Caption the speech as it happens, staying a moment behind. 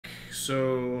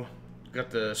so got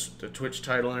the Twitch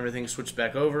title and everything switched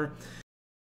back over.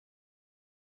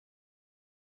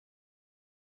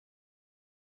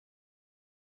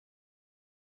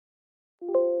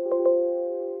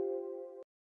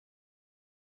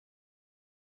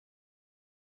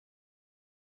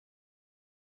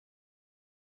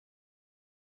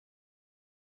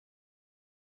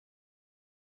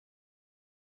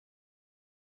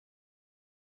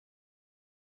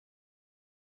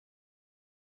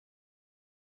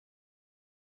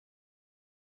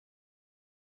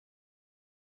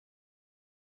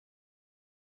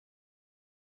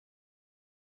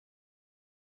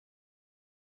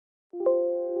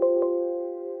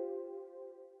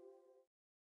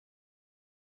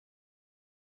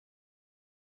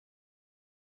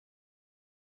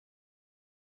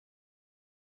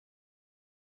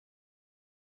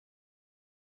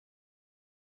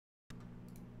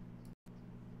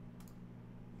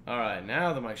 All right,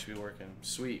 now the mic should be working.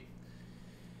 Sweet.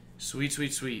 Sweet,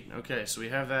 sweet, sweet. Okay, so we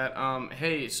have that.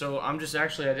 Hey, so I'm just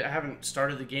actually, I haven't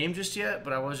started the game just yet,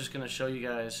 but I was just going to show you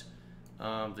guys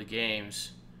the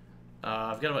games.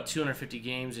 I've got about 250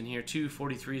 games in here.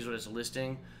 243 is what it's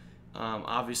listing.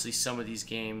 Obviously, some of these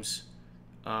games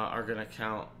are going to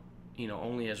count, you know,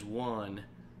 only as one.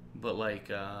 But like,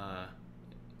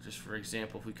 just for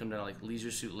example, if we come down to like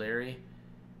Leisure Suit Larry,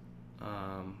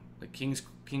 the King's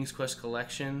Quest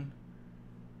Collection.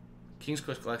 King's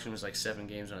Quest Collection is like 7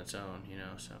 games on its own, you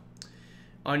know. So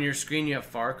on your screen you have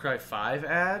Far Cry 5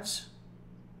 ads.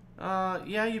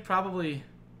 Yeah, you probably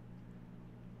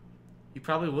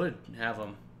would have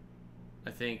them.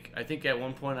 I think at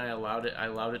one point I allowed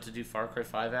it to do Far Cry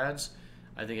 5 ads.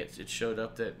 I think it showed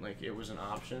up that like it was an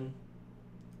option.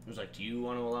 It was like, do you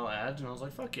want to allow ads? And I was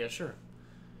like, fuck yeah, sure.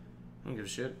 I don't give a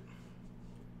shit.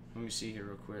 Let me see here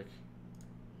real quick.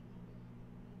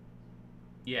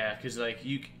 Yeah, because like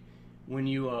when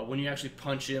you actually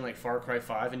punch in like Far Cry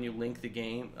 5 and you link the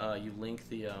game,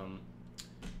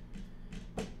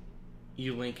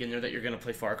 you link in there that you're gonna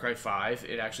play Far Cry 5.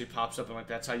 It actually pops up, and like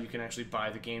that's how you can actually buy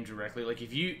the game directly. Like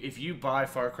if you buy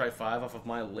Far Cry 5 off of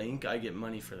my link, I get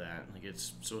money for that. Like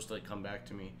it's supposed to like come back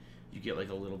to me. You get like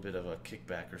a little bit of a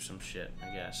kickback or some shit,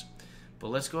 I guess. But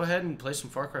let's go ahead and play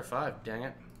some Far Cry 5. Dang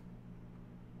it.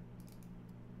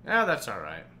 Ah, that's all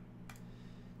right.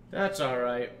 That's all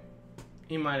right.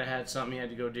 He might have had something he had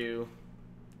to go do.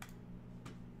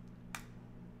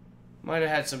 Might have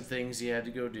had some things he had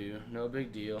to go do. No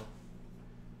big deal.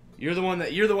 You're the one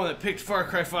that picked Far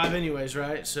Cry 5 anyways,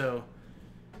 right? So,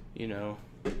 you know,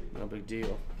 no big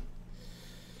deal.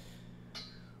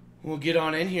 We'll get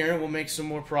on in here and we'll make some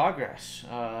more progress.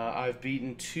 I've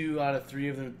beaten 2 out of 3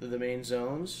 of the main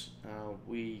zones.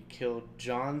 We killed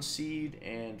John Seed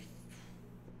and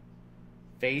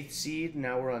Faith Seed.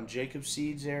 Now we're on Jacob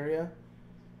Seed's area.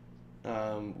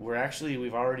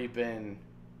 We've already been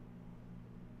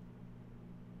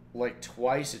like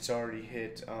twice. It's already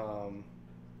hit.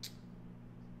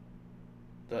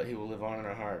 That he will live on in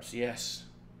our hearts. Yes.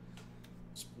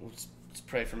 Let's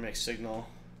pray for mixed signal.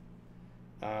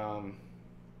 Yeah,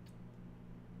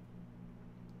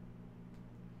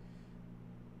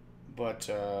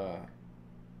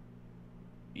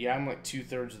 I'm like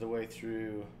 2/3 of the way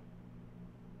through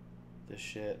the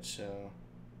shit, so.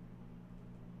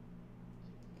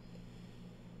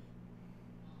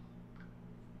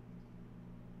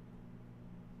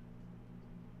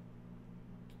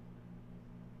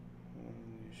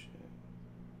 Holy shit.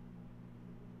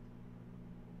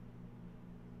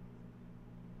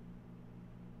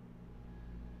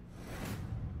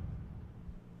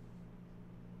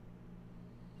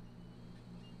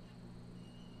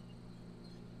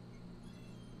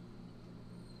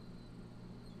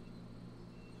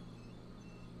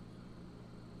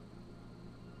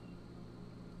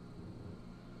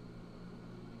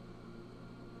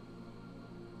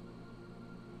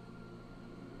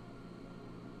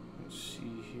 Let's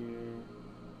see here.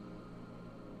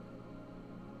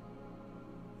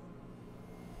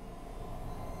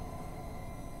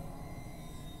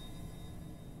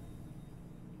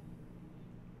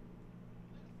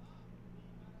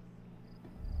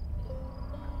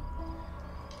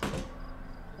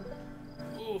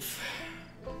 Oof.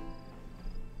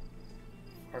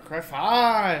 Far Cry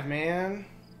 5, man.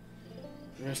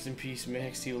 Rest in peace,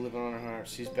 Mixed. He will live on our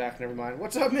hearts. He's back. Never mind.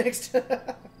 What's up, Mixed?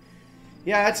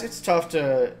 Yeah, it's tough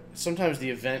to. Sometimes the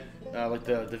event, like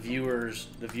the viewer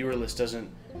list doesn't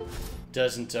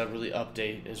really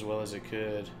update as well as it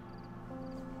could.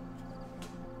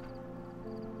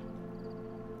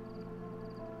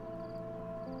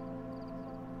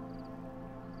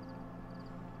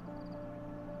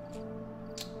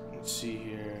 Let's see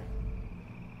here.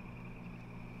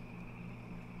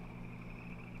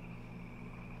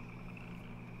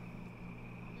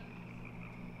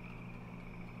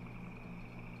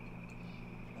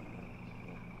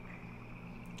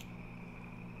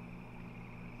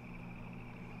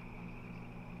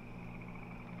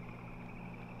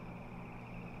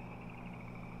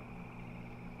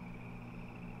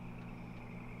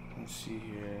 Let's see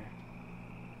here.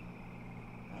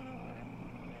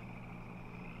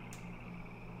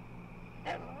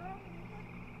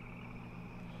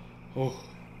 Oh.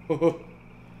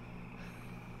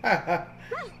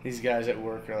 These guys at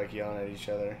work are like yelling at each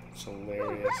other. It's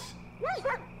hilarious. This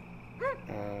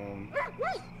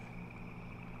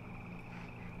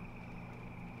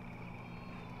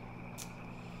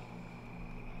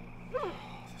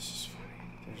is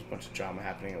funny. There's a bunch of drama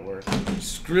happening at work.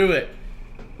 Screw it.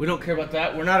 We don't care about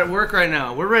that. We're not at work right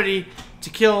now. We're ready to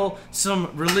kill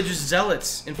some religious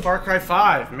zealots in Far Cry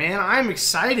 5. Man, I'm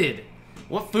excited.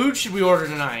 What food should we order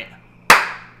tonight?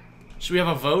 Should we have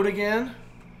a vote again?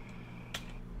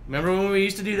 Remember when we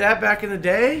used to do that back in the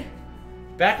day?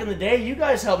 Back in the day, you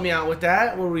guys helped me out with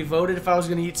that, where we voted if I was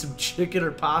going to eat some chicken or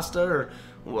pasta or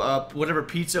whatever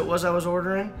pizza it was I was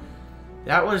ordering.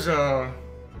 That was it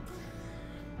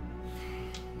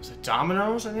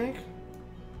Domino's, I think?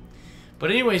 But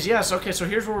anyways, yes, okay, so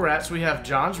here's where we're at. So we have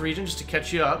John's region, just to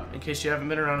catch you up, in case you haven't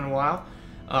been around in a while.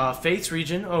 Faith's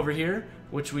region over here,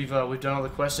 which we've done all the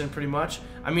quests in pretty much.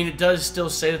 I mean, it does still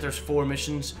say that there's 4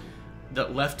 missions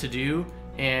that left to do,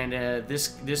 and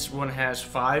this one has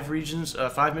 5 regions,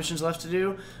 5 missions left to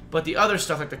do. But the other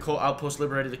stuff, like the cult outpost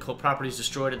liberated, the cult properties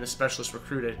destroyed, and the specialist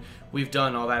recruited, we've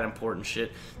done all that important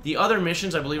shit. The other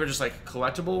missions, I believe, are just like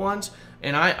collectible ones,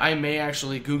 and I may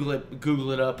actually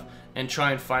Google it up and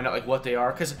try and find out like what they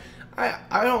are, because I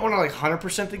don't want to like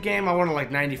 100% the game. I want to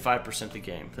like 95% the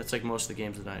game. That's like most of the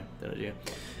games that I do.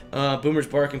 Boomer's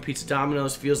Bark and Pizza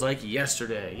Domino's feels like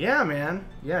yesterday. Yeah, man.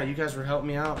 Yeah, you guys were helping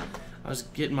me out. I was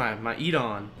getting my eat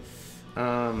on.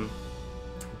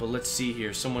 But let's see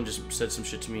here. Someone just said some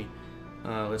shit to me.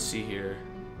 Let's see here.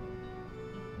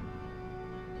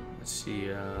 Let's see.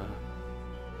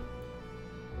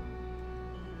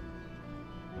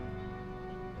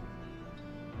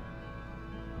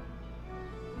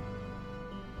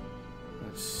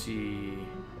 Let's see.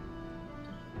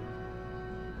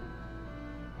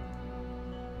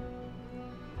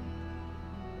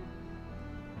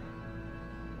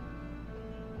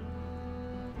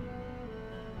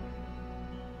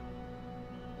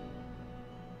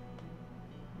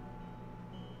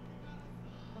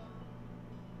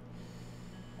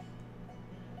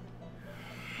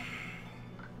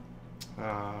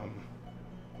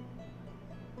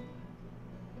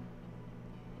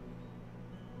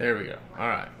 There we go. All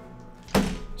right.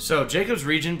 So Jacob's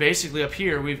region, basically up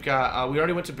here, we've got. We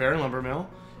already went to Barren Lumber Mill,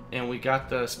 and we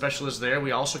got the specialist there.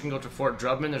 We also can go to Fort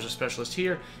Drubman. There's a specialist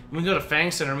here. And we can go to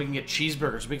Fang Center and we can get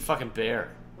cheeseburgers. Big fucking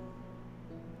bear.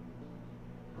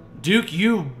 Duke,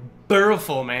 you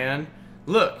beautiful, man.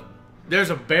 Look,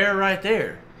 there's a bear right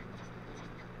there.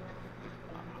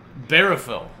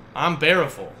 Beariful. I'm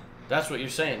beariful. That's what you're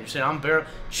saying. You're saying I'm bear.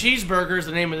 Cheeseburger is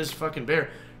the name of this fucking bear.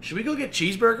 Should we go get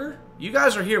cheeseburger? You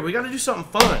guys are here. We got to do something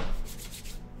fun.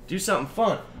 Do something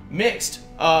fun. Mixed.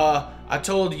 I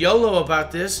told YOLO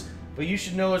about this, but you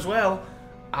should know as well.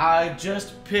 I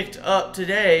just picked up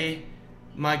today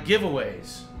my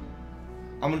giveaways.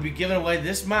 I'm going to be giving away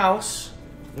this mouse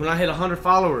when I hit 100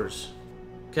 followers.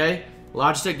 Okay?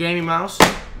 Logitech Gaming Mouse.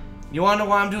 You want to know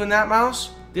why I'm doing that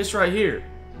mouse? This right here.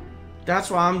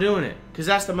 That's why I'm doing it. Because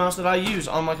that's the mouse that I use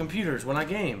on my computers when I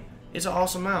game. It's an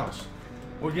awesome mouse.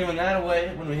 We're giving that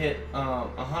away when we hit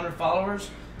 100 followers.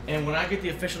 And when I get the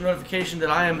official notification that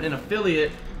I am an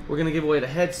affiliate, we're going to give away the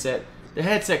headset. The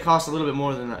headset costs a little bit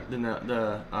more than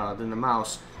the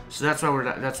mouse. So that's why we're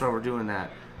doing that.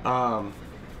 Yeah,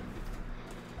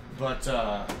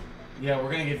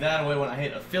 we're going to give that away when I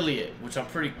hit affiliate, which I'm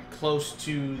pretty close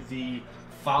to the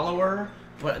follower.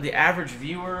 But the average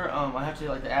viewer, I have to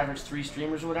like the average 3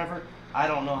 streamers or whatever. I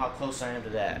don't know how close I am to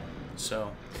that.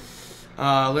 So,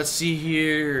 let's see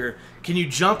here. Can you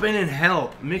jump in and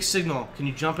help? Mixed signal. Can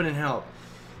you jump in and help?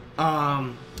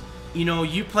 You know,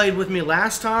 you played with me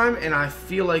last time, and I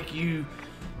feel like you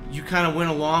kind of went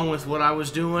along with what I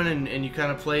was doing, and you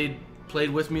kind of played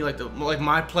with me like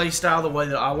my play style, the way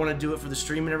that I want to do it for the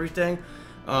stream and everything.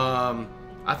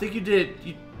 I think you did.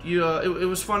 It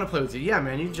was fun to play with you. Yeah,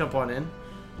 man, you can jump on in.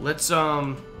 Let's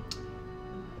have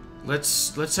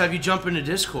you jump into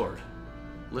Discord.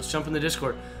 Let's jump in the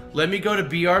Discord. Let me go to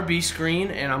BRB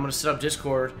screen, and I'm gonna set up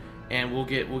Discord, and we'll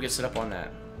get set up on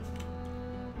that.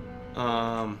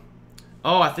 Oh,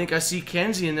 I think I see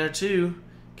Kenzie in there too.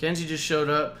 Kenzie just showed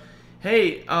up.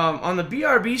 Hey, on the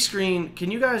BRB screen, can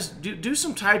you guys do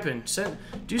some typing?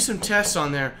 Do some tests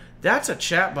on there. That's a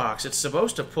chat box. It's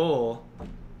supposed to pull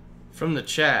from the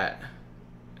chat,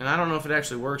 and I don't know if it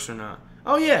actually works or not.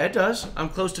 Oh yeah, it does. I'm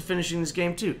close to finishing this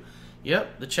game too.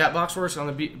 Yep, the chat box works on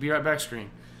the Be Right Back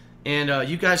screen. And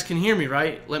you guys can hear me,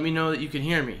 right? Let me know that you can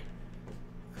hear me.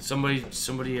 Somebody,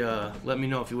 let me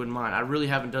know if you wouldn't mind. I really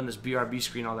haven't done this BRB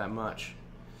screen all that much.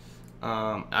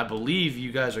 I believe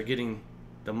you guys are getting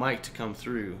the mic to come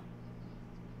through.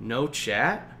 No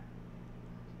chat?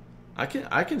 I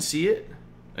can see it.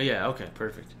 Oh, yeah, okay,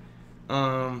 perfect.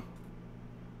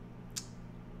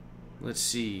 Let's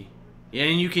see. Yeah,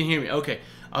 and you can hear me. Okay.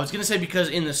 I was going to say because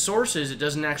in the sources it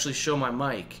doesn't actually show my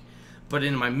mic, but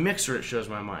in my mixer it shows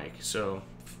my mic. So,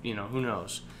 you know, who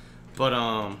knows. But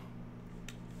I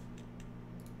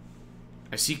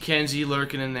see Kenzie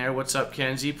lurking in there. What's up,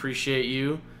 Kenzie? Appreciate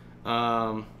you.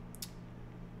 I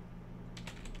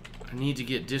need to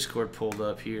get Discord pulled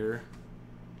up here.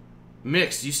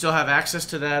 Mix, do you still have access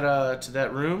to that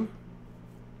room?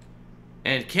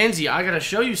 And Kenzie, I gotta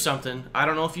show you something. I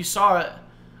don't know if you saw it.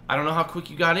 I don't know how quick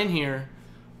you got in here,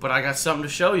 but I got something to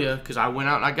show you because I went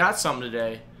out and I got something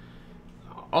today.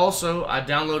 Also, I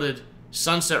downloaded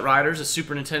Sunset Riders, a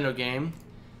Super Nintendo game.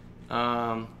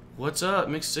 What's up,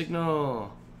 Mixed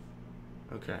Signal?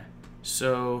 Okay,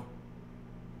 so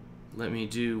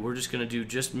we're just gonna do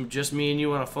just me and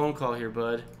you on a phone call here,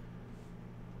 bud.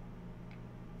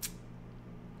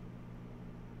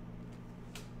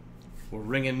 We're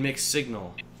ringing Mixed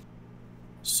Signal.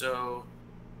 So,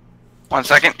 1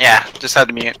 second. Yeah, just had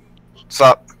to mute. What's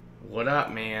up? What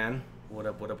up, man? What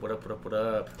up, what up, what up, what up, what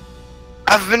up?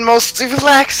 I've been mostly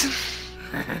relaxing.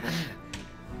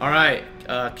 Alright,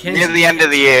 Kenzie. Near the end of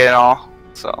the year and all,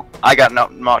 so I got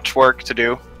not much work to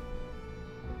do.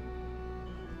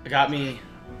 I got me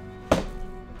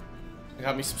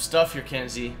some stuff here,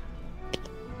 Kenzie.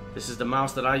 This is the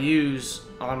mouse that I use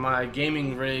on my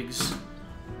gaming rigs.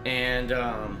 And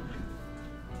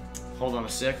hold on a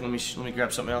sec. Let me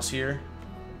grab something else here.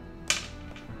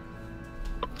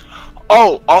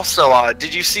 Oh, also,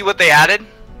 did you see what they added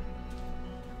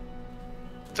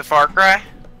to Far Cry,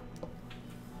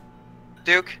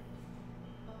 Duke?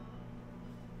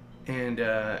 And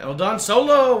Eldon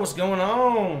Solo, what's going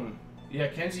on? Yeah,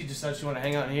 Kenzie decided she wanted to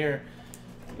hang out in here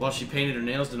while she painted her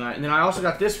nails tonight. And then I also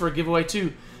got this for a giveaway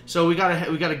too. So we got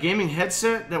a gaming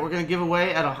headset that we're gonna give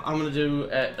away I'm gonna do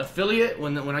at affiliate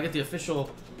when I get the official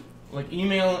like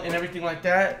email and everything like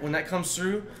that when that comes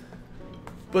through.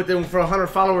 But then for 100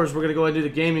 followers, we're gonna go ahead and do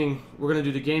the gaming. We're gonna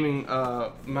do the gaming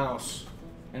mouse,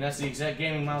 and that's the exact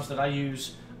gaming mouse that I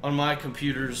use on my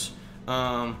computers.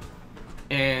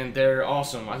 And they're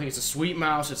awesome. I think it's a sweet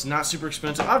mouse. It's not super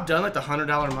expensive. I've done like the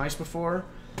 $100 mice before.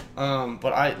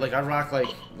 But I rock like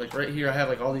right here I have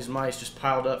like all these mice just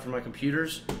piled up for my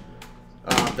computers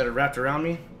that are wrapped around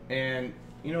me, and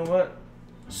you know what,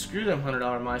 screw them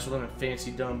 $100 mice with them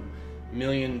fancy dumb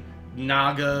million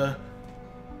Naga,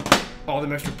 all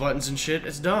them extra buttons and shit.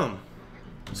 It's dumb.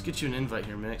 Let's get you an invite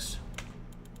here, Mix.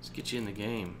 Let's get you in the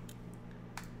game.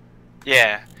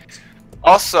 Yeah.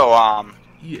 Also,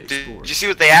 did you see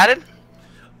what they added?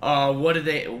 What are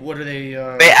they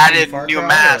they added new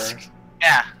masks.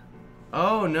 Yeah.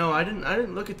 Oh no, I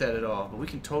didn't look at that at all, but we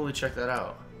can totally check that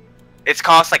out. It's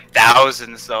cost like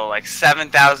thousands though, like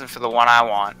 7,000 for the one I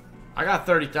want. I got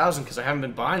 30,000 because I haven't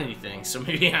been buying anything, so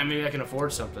maybe I can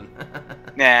afford something.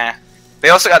 Nah. They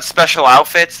also got special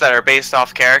outfits that are based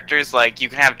off characters, like you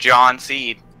can have John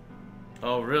Seed.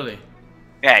 Oh really?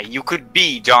 Yeah, you could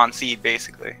be John Seed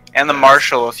basically, and the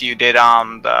Marshal if you did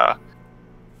the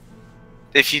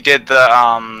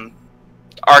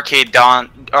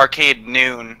Arcade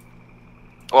Noon.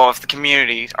 Well, if the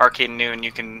community Arcade Noon,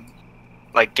 you can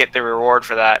like get the reward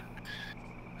for that.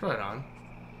 Right on.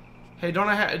 Hey,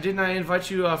 didn't I invite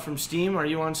you from Steam? Are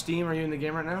you on Steam? Are you in the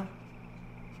game right now?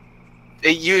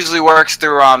 It usually works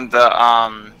through the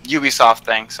Ubisoft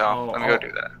thing, so let me go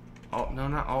do that. No,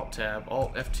 not Alt Tab.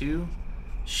 Alt F2.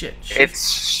 Shit. It's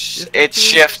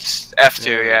Shift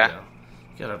F2, yeah.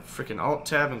 You got a freaking Alt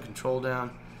Tab and Control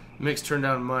down. Mixed turn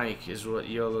down mic is what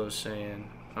YOLO's saying.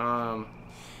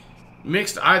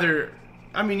 Mixed either.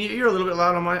 I mean, you're a little bit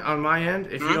loud on my end.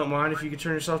 If you don't mind, if you could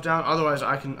turn yourself down. Otherwise,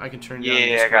 I can turn down.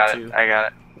 Yeah, I got it. I got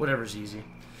it. Whatever's easy.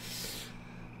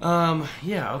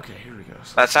 Yeah. Okay. Here we go.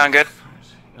 So that sound good?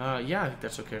 Yeah, I think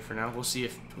that's okay for now. We'll see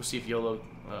if YOLO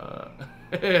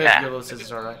if YOLO says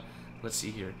it's all right. Let's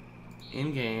see here.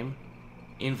 In game,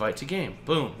 invite to game.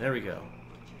 Boom. There we go.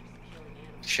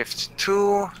 Shift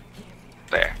 2.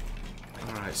 There.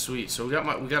 All right. Sweet. So we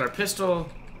got our pistol.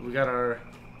 We got our.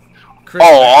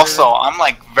 Also, I'm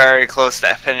like very close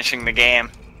to finishing the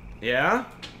game. Yeah?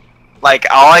 Like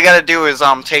all I gotta do is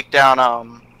take down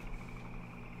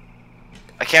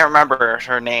I can't remember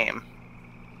her name.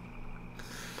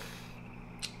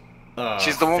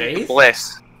 She's the one with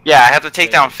Bliss. Yeah, I have to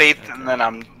take down Faith, okay. And then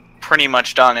I'm pretty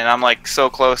much done, and I'm like so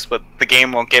close, but the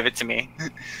game won't give it to me.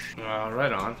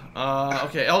 Right on.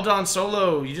 Okay, Eldon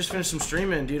Solo, you just finished some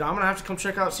streaming, dude. I'm gonna have to come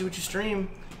check out, see what you stream.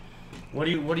 What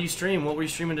do you stream? What were you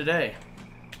streaming today?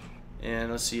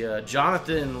 And let's see,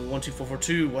 Jonathan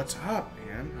 12442, what's up,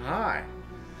 man? Hi.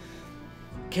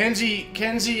 Kenzie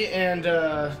and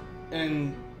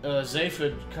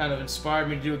Zaphid kind of inspired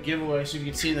me to do a giveaway. So if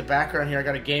you can see in the background here, I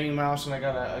got a gaming mouse and I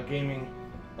got a gaming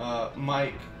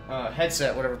mic,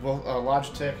 headset, whatever, both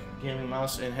Logitech gaming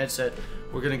mouse and headset.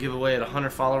 We're gonna give away at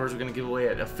 100 followers. We're gonna give away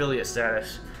at affiliate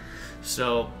status.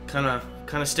 So kind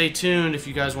of stay tuned if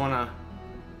you guys want a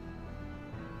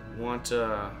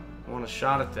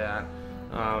shot at that.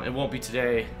 It won't be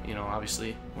today, you know.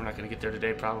 Obviously, we're not gonna get there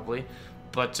today probably,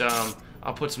 but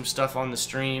I'll put some stuff on the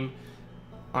stream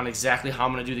on exactly how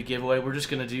I'm gonna do the giveaway. We're just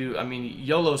gonna do. I mean,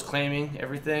 YOLO's claiming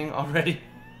everything already.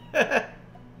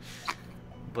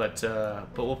 But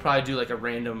we'll probably do like a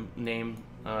random name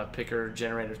picker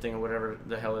generator thing or whatever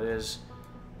the hell it is.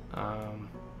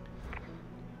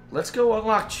 Let's go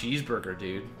unlock Cheeseburger,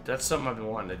 dude. That's something I've been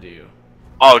wanting to do.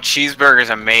 Oh, Cheeseburger's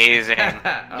amazing.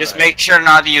 Just make sure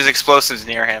not to use explosives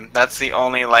near him. That's the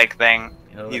only thing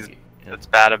that's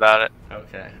bad about it.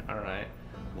 Okay, all right.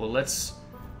 Well, let's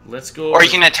go. Or you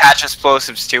can attach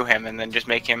explosives to him and then just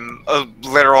make him a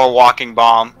literal walking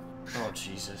bomb. Oh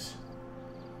Jesus.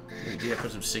 Yeah,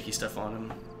 put some sticky stuff on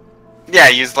him. Yeah,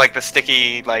 use the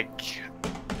sticky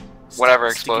whatever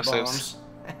explosives.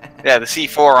 Yeah, the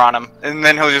C4 on him, and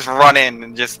then he'll just run in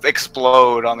and just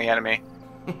explode on the enemy.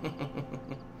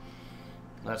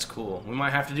 That's cool. We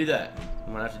might have to do that.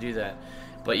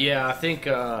 But yeah, I think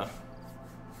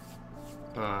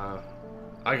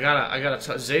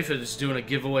Zaphid is doing a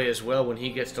giveaway as well when he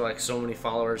gets to so many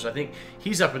followers. I think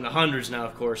he's up in the hundreds now.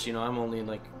 Of course, you know, I'm only in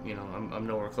I'm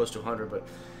nowhere close to 100, but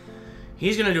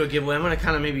he's gonna do a giveaway. I'm gonna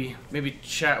kind of maybe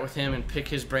chat with him and pick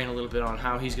his brain a little bit on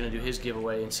how he's gonna do his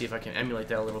giveaway and see if I can emulate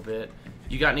that a little bit.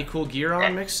 You got any cool gear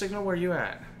on, Mixed Signal? Where you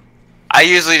at? I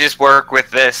usually just work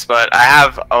with this, but I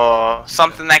have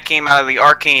something that came out of the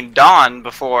Arcade Dawn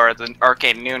before the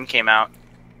Arcade Noon came out.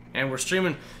 And we're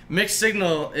streaming. Mixed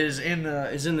Signal is in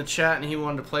the chat, and he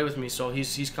wanted to play with me, so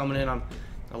he's coming in. I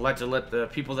like to let the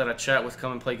people that I chat with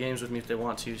come and play games with me if they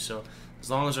want to. So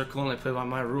as long as they're cool and they play by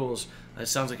my rules, it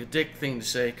sounds like a dick thing to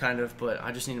say, kind of, but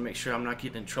I just need to make sure I'm not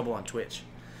getting in trouble on Twitch.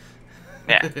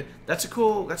 Yeah, that's a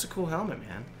cool helmet,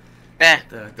 man. Yeah,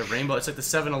 the rainbow. It's like the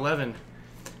 7-Eleven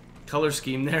color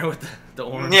scheme there with the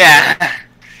orange. Yeah.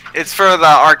 It's for the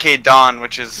Arcade Dawn,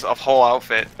 which is a whole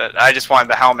outfit, but I just wanted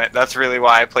the helmet. That's really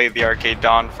why I played the Arcade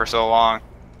Dawn for so long.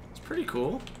 It's pretty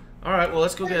cool. All right, well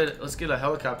let's get a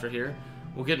helicopter here.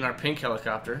 We'll get in our pink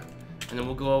helicopter, and then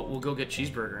we'll go get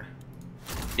Cheeseburger.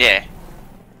 Yeah.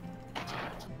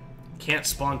 Can't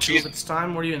spawn two at this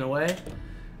time. What are you in the way?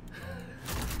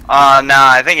 Nah,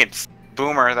 I think it's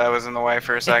Boomer that was in the way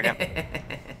for a second.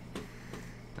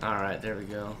 All right, there we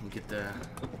go. We'll get the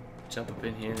jump up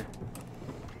in here.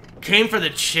 Came for the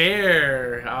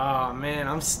chair. Oh man,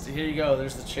 here you go.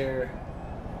 There's the chair.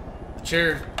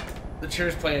 The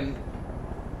chair's playing.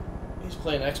 He's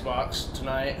playing Xbox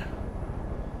tonight.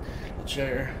 The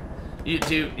chair. You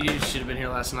should have been here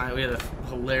last night. We had a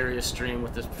hilarious stream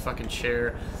with this fucking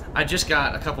chair. I just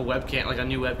got a couple webcam, a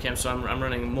new webcam, so I'm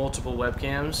running multiple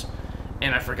webcams,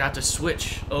 and I forgot to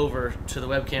switch over to the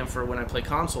webcam for when I play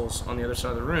consoles on the other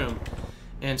side of the room.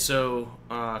 And so,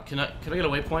 can I get a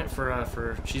waypoint for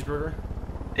Cheeseburger?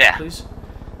 Yeah. Please.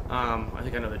 I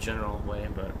think I know the general way,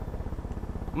 but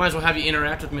might as well have you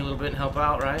interact with me a little bit and help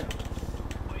out, right?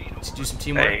 Let's do some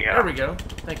teamwork. There you go. There we go.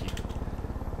 Thank you.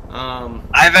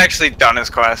 I've actually done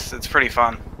his quest. It's pretty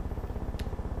fun.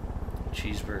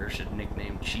 Cheeseburger should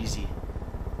nickname Cheesy.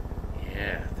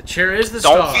 Yeah, the chair is the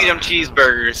star. Don't feed him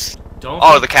cheeseburgers. Don't.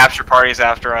 Oh, the capture party's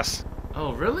after us.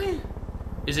 Oh, really?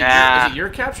 Is it your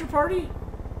capture party?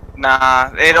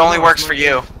 Nah, it only works for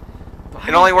you.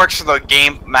 It only works for the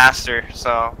game master,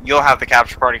 so you'll have the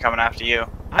capture party coming after you.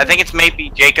 I think it's maybe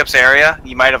Jacob's area.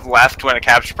 You might have left when a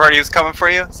capture party was coming for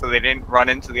you, so they didn't run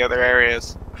into the other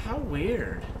areas. How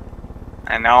weird.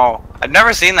 I know. I've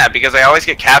never seen that because I always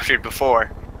get captured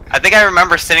before. I think I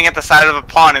remember sitting at the side of a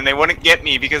pond and they wouldn't get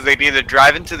me because they'd either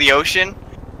drive into the ocean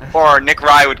or Nick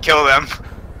Rye would kill them.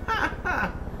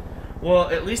 Well,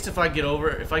 at least if I get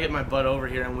my butt over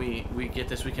here and we get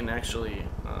this, we can actually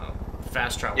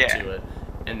fast travel to it,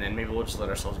 and then maybe we'll just let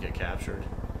ourselves get captured.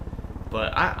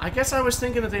 But I guess I was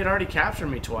thinking that they had already captured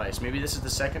me twice. Maybe this is the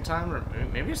second time, or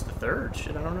maybe it's the third.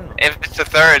 Shit, I don't know. If it's the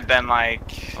third, then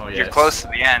you're close to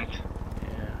the end.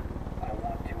 I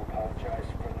want to apologize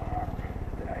for the harm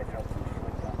that I have helped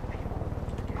inflict on the people of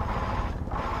the game.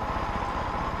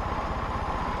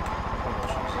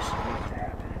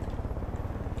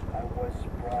 I was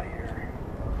Briar.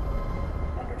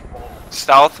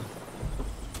 stealth.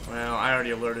 Well, I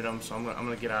already alerted them, so I'm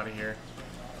gonna get out of here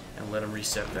and let them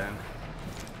reset then.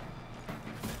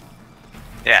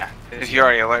 Yeah, if you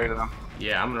already alerted them.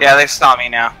 Yeah, I'm gonna. Yeah, they stopped me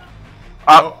now.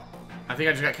 Oh, I think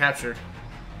I just got captured.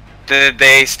 did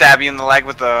they stab you in the leg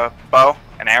with a bow,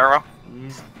 an arrow?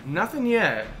 Nothing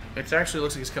yet. It actually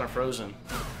looks like it's kind of frozen.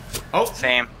 Oh,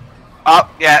 Same.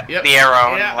 Oh, yeah, yep. the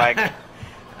arrow in Yeah. the leg.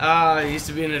 I used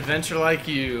to be an adventurer like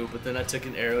you, but then I took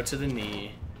an arrow to the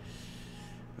knee.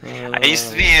 I used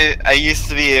to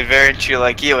be a adventurer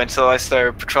like you until I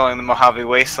started patrolling the Mojave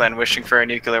Wasteland, wishing for a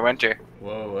nuclear winter.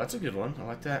 Whoa, that's a good one. I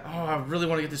like that. Oh, I really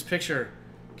want to get this picture.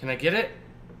 Can I get it?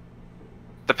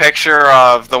 The picture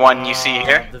of the one you see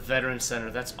here? The Veterans Center.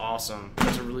 That's awesome.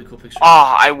 That's a really cool picture.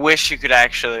 Oh, I wish you could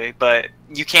actually, but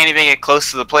you can't even get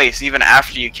close to the place, even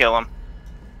after you kill him.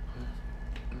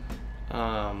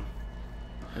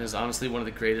 It is honestly one of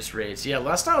the greatest raids. Yeah,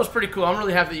 last night was pretty cool. I'm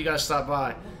really happy that you guys stopped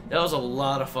by. That was a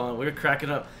lot of fun. We were cracking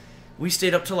up. We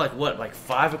stayed up till like what, like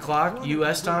 5 o'clock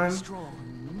U.S. time?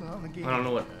 I don't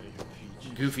know what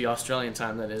goofy Australian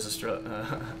time that is,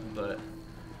 but.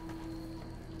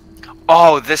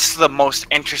 Oh, this is the most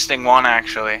interesting one,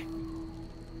 actually.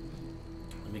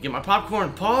 Let me get my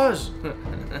popcorn. Pause. I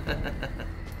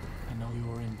know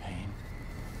you are in pain.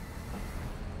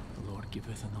 The Lord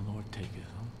giveth and the Lord taketh.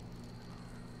 Huh?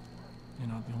 You're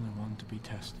not the only one to be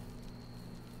tested.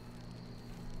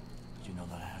 Did you know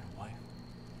that I had a wife?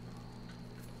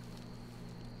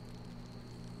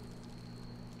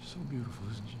 So beautiful,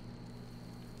 isn't she?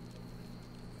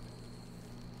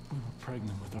 We were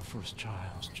pregnant with our first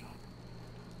child. You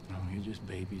know, we were just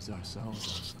babies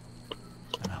ourselves.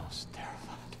 And I was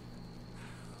terrified.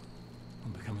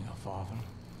 I'm becoming a father.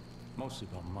 Mostly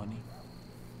about money.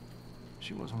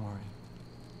 She wasn't worried.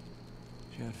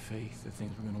 She had faith that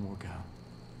things were going to work out.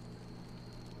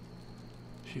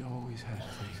 She always had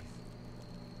faith.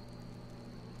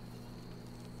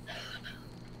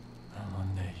 And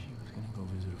one day she was going to go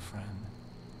visit a friend.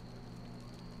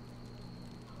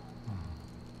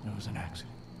 There was an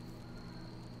accident.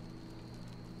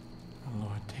 The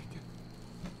Lord take it.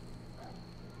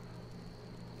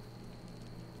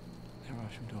 They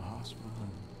rushed me to a hospital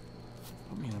and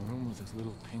put me in a room with this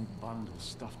little pink bundle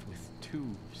stuffed with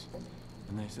tubes.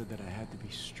 And they said that I had to be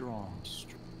strong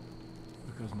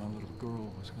because my little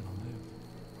girl was going to live.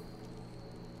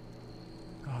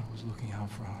 God was looking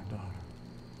out for our daughter.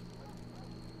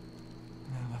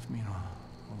 And they left me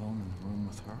alone in the room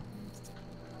with her.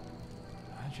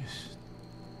 I just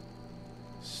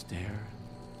stared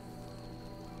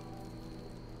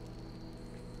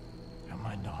at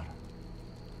my daughter.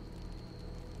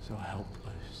 So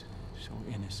helpless, so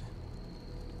innocent.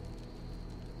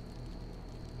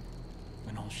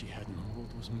 When all she had in the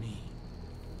world was me.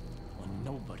 When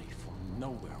nobody from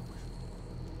nowhere with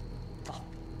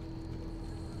thought.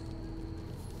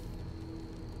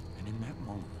 And in that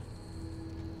moment,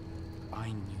 I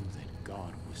knew that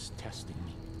God was testing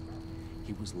me.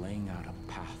 He was laying out a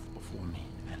path before me,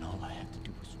 and all I had to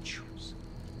do was choose.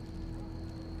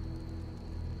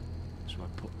 So I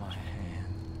put my hand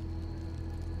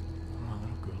on my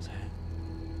little girl's head,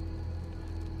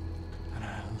 and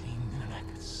I leaned in and I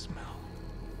could smell.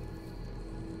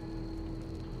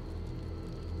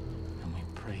 And we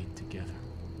prayed together.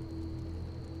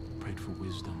 Prayed for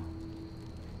wisdom.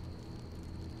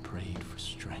 Prayed for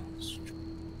strength.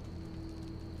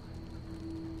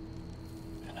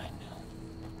 And I knew.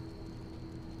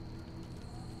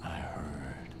 I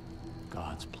heard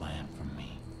God's plan for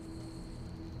me.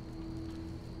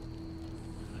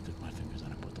 I took my fingers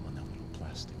and I put them on that little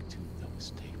plastic tube that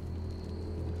was taped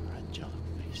with her angelic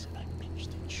face, and I pinched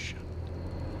it shut.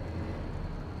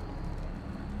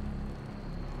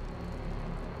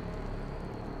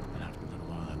 And after a little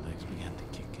while, her legs began to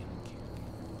kick and kick.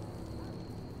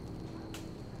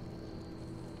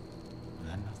 And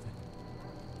then nothing.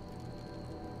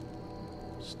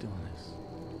 Stillness.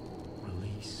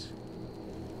 Release.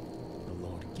 The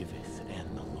Lord giveth,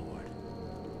 and the Lord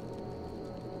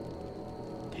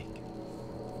taketh.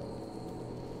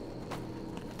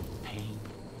 Pain,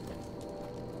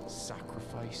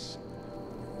 sacrifice,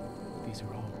 these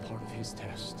are all part of His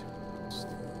test.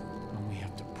 And we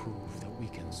have to prove that we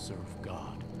can serve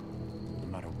God, no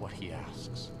matter what He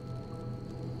asks.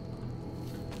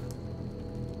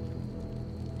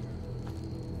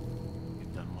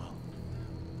 You've done well.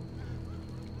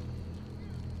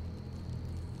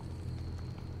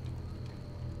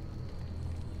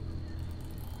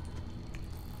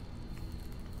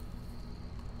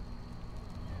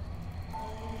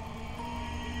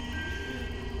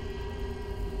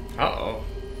 Uh-oh.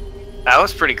 That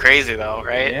was pretty crazy, though,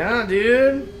 right? Yeah,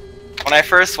 dude. When I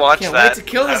first watched Can't that, wait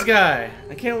to kill this guy.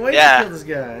 I can't wait Yeah. to kill this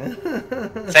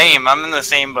guy. Same. I'm in the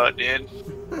same boat, dude.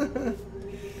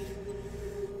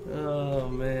 Oh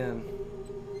man.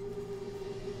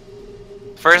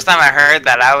 First time I heard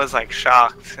that, I was like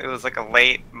shocked. It was like a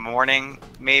late morning,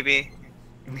 maybe.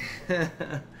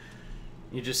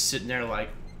 You're just sitting there like.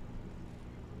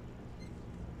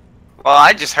 Well,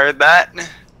 I just heard that.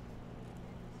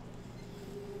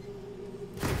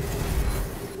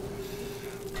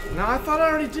 No, I thought I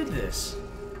already did this.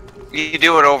 You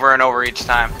do it over and over each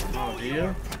time. Oh, do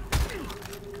you?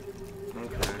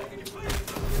 Okay.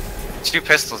 2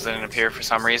 pistols didn't appear for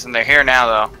some reason. They're here now,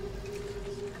 though.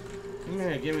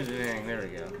 Yeah, give me the thing. There we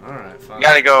go. Alright, fine. You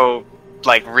gotta go,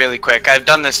 like, really quick. I've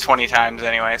done this 20 times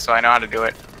anyway, so I know how to do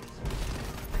it.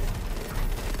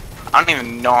 I don't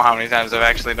even know how many times I've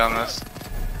actually done this.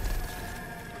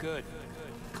 Good.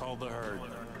 Call the herd.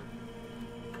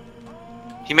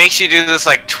 He makes you do this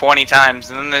like 20 times,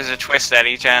 and then there's a twist at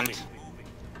each end.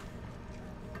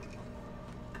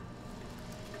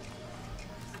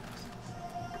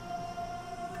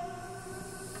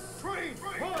 Train,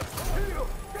 hunt, kill,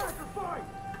 sacrifice.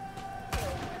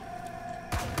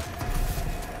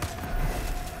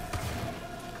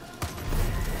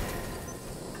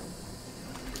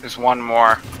 There's one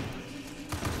more.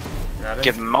 Got it?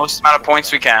 Give the most amount of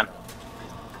points we can.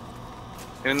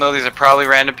 Even though these are probably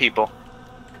random people.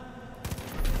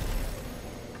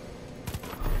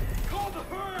 Call the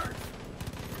herd.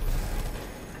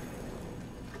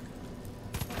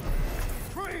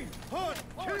 Train, hunt,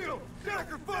 kill,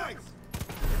 sacrifice.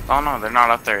 Oh no, they're not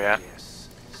up there yet. Yes.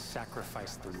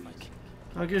 Sacrifice the weak.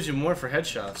 Oh, it gives you more for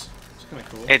headshots. It's kind of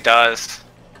cool. It does.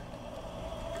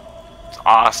 It's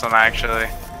awesome, actually.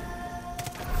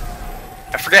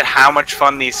 I forget how much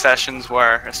fun these sessions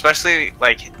were. Especially,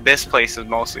 like, this place is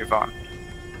mostly fun.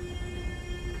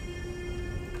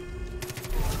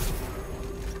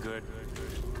 Good.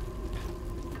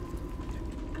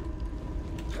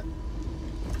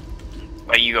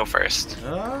 Let you go first.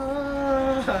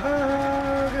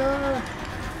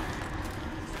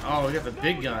 Oh, we got the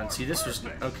big gun. See, this was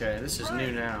okay. This is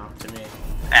new now to me.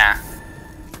 Yeah.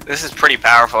 This is pretty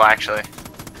powerful, actually.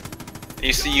 I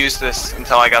used to use this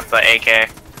until I got the AK.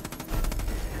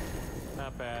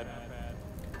 Not bad.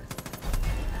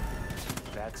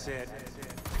 That's it.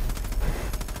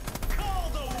 Call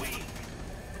the weak.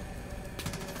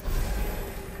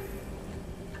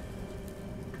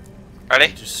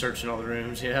 Ready? Just searching all the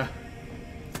rooms. Yeah.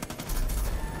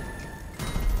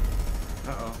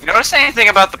 Uh-oh. You notice anything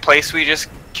about the place we just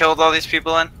killed all these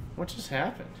people in? What just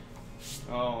happened?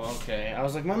 Oh, okay. I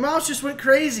was like, my mouse just went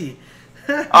crazy.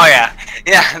 Oh yeah.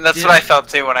 Yeah, that's what I felt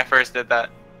too when I first did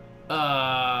that.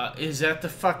 Is that the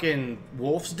fucking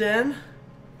wolf's den?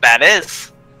 That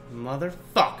is.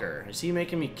 Motherfucker. Is he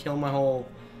making me kill my whole...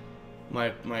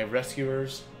 my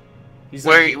rescuers? He's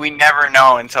We never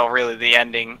know until really the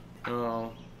ending.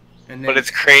 Oh. And then, But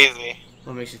it's crazy.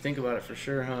 Well, makes you think about it for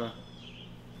sure, huh?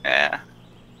 Yeah.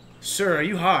 Sir, are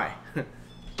you high?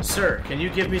 Sir, can you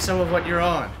give me some of what you're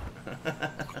on?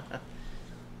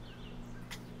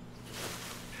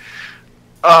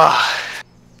 Ugh.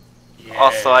 Yeah.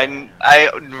 Also,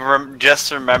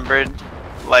 just remembered,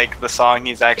 like, the song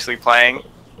he's actually playing.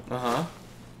 Uh-huh.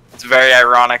 It's very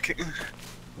ironic.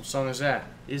 What song is that?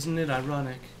 Isn't it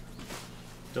ironic?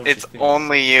 Don't It's you think?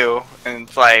 only you, and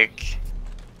it's like...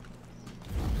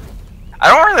 I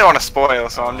don't really want to spoil,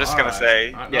 so I'm just gonna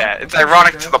say, yeah, it's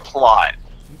ironic to the plot.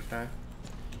 Okay.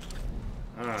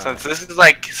 Alright. Since this is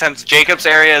like, since Jacob's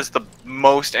area is the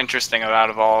most interesting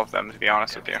out of all of them, to be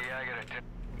honest with you.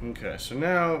 Okay, so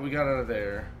now we got out of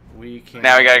there. We can...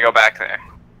 Now we gotta go back there.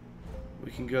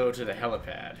 We can go to the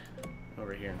helipad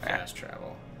over here in Yeah. fast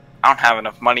travel. I don't have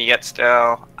enough money yet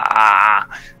still. Ah.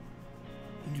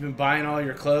 You've been buying all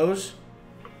your clothes?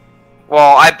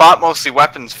 Well, I bought mostly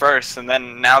weapons first, and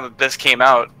then now that this came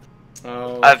out,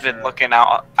 Oh, I've been looking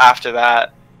out after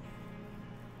that.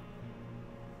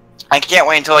 I can't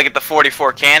wait until I get the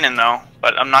 44 cannon though,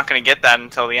 but I'm not gonna get that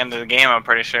until the end of the game, I'm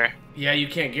pretty sure. Yeah, you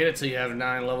can't get it till you have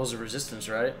 9 levels of resistance,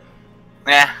 right?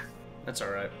 Yeah. That's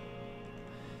alright.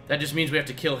 That just means we have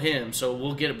to kill him, so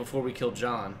we'll get it before we kill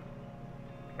John.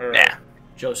 Or, Yeah.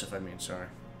 Joseph, I mean, sorry.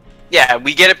 Yeah,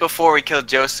 we get it before we kill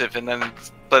Joseph, and then,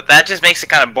 but that just makes it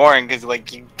kind of boring because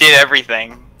like you did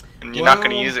everything, and you're not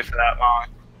gonna Well- use it for that long.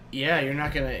 Yeah, you're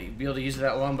not going to be able to use it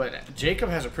that long, but Jacob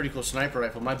has a pretty cool sniper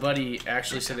rifle. My buddy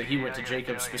actually said that he went to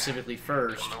Jacob specifically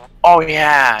first. Oh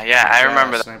yeah, yeah, I Yeah,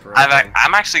 remember that. sniper rifle.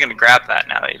 I'm actually gonna grab that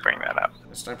now that you bring that up.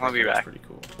 The sniper I'll be rifle is back. pretty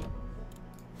cool.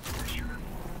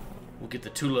 We'll get the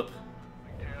tulip.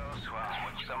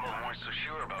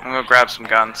 I'm gonna grab some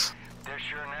guns. They're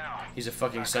sure now. He's a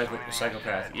fucking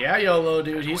psychopath. Yeah, YOLO,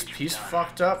 dude. He's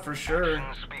fucked up for sure.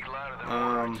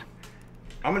 I'm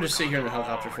gonna just sit here in the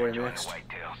helicopter for you next.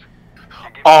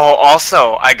 Oh,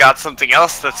 also, I got something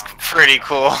else that's pretty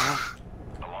cool.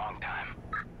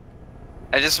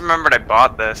 I just remembered I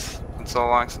bought this. It's been so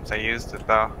long since I used it,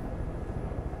 though.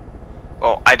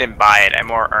 Well, I didn't buy it. I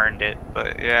more earned it,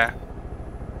 but yeah.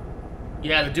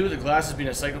 Yeah, the dude with the glasses being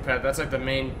a psychopath, that's like the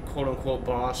main quote-unquote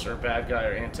boss or bad guy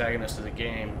or antagonist of the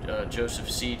game, Joseph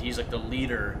Seed. He's like the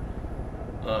leader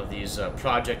of these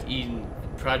Project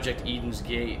Eden's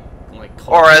Gate, like cultists.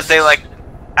 Or as they like,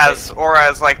 as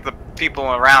like the people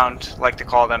around like to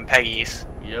call them Peggies.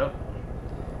 Yep.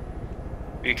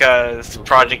 Because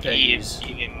Project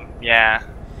Eden, yeah.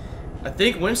 I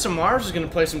think Winston Mars is going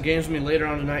to play some games with me later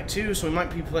on tonight too, so we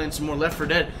might be playing some more Left 4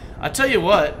 Dead. I tell you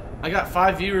what, I got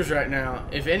 5 viewers right now.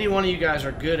 If any one of you guys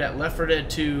are good at Left 4 Dead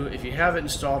 2, if you have it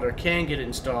installed or can get it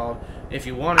installed, if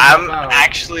you want to help out,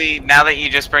 actually, now that you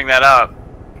just bring that up,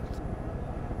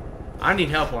 I need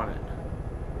help on it.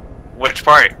 Which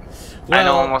part? Well, I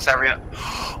know almost every.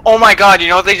 Oh my god! You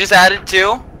know what they just added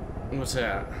too? What's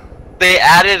that? They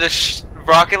added a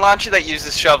rocket launcher that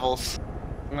uses shovels.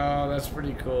 Oh, that's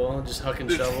pretty cool. Just hucking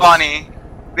It's shovels. funny.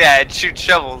 Yeah, it shoots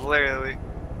shovels, literally.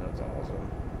 That's awesome.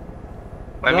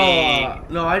 Let me.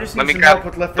 No, I just let need me some help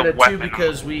grab with Left 4 the Dead 2 weapon.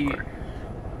 because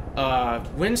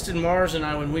Winston Mars and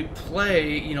I, when we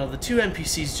play, you know, the 2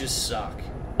 NPCs just suck.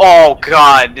 Oh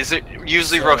god, is it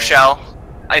usually So, Rochelle?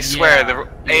 I swear, yeah,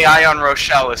 the AI on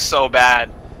Rochelle is so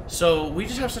bad. So we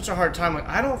just have such a hard time. Like,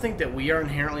 I don't think that we are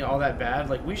inherently all that bad.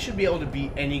 Like, we should be able to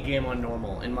beat any game on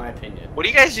normal, in my opinion. What do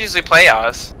you guys usually play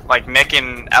as? Like Nick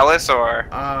and Ellis, or?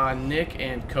 Nick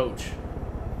and Coach.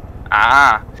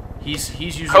 Ah. He's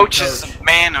usually Coach is a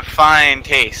man of fine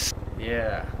taste.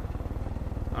 Yeah.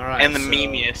 All right. And the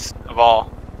memeiest of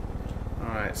all. All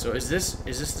right. So is this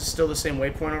still the same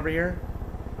waypoint over here?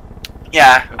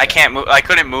 Yeah, Okay. I can't move. I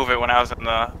couldn't move it when I was in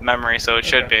the memory, so it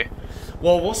should be.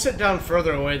 Well, we'll sit down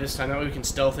further away this time. That way we can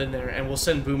stealth in there, and we'll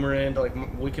send Boomer in to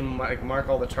we can mark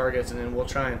all the targets, and then we'll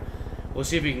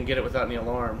see if we can get it without any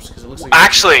alarms, because it looks like.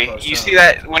 Actually, you see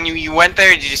that when you went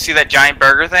there? Did you see that giant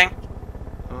burger thing?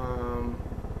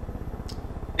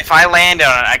 If I land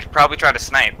on it, I could probably try to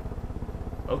snipe.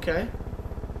 Okay.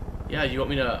 Yeah, you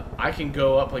want me to? I can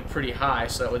go up like pretty high,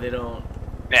 so that way they don't.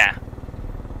 Yeah.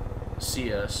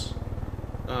 See us.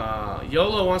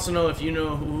 YOLO wants to know if you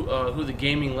know who the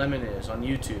Gaming Lemon is on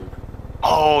YouTube.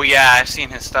 Oh yeah, I've seen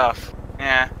his stuff.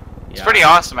 Yeah, it's Yeah. pretty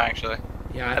awesome actually.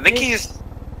 Yeah, I think he's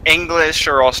English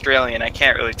or Australian. I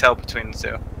can't really tell between the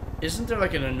two. Isn't there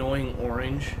like an annoying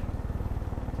orange?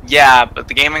 Yeah, but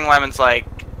the Gaming Lemon's like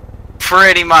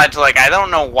pretty much like, I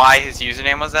don't know why his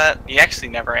username was that. He actually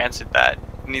never answered that,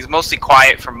 and he's mostly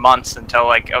quiet for months until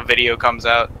like a video comes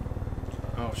out.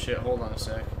 Oh shit! Hold on a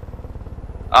sec.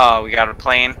 Oh, we got a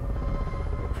plane.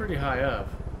 We're pretty high up.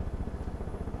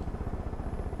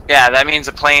 Yeah, that means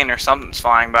a plane or something's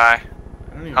flying by. I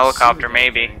don't even Helicopter, see the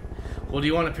maybe. thing. Well, do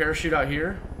you want a parachute out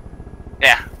here?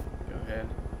 Yeah. Go ahead.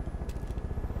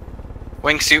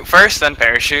 Wingsuit first, then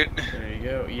parachute. There you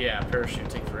go. Yeah, parachute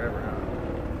take forever,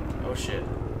 huh? Oh shit.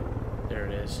 There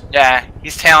it is. Yeah,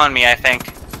 he's tailing me, I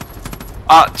think.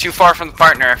 Oh, too far from the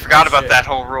partner. I forgot about shit. that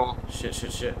whole rule.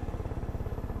 Shit.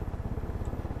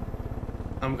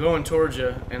 I'm going towards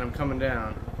you, and I'm coming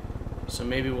down. So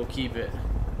maybe we'll keep it.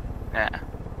 Yeah.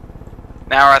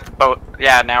 Now we're at the boat.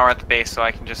 Yeah, now we're at the base, so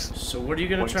I can just... So what are you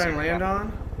going to try and land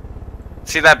on?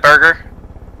 See that burger?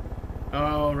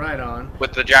 Oh, right on.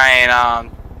 With the giant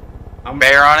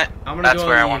bear on it? I'm going to That's go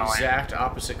where I in want the to land. exact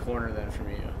opposite corner then from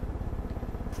you.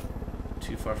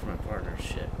 Too far from my partner.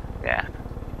 Shit. Yeah.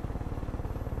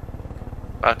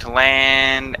 About to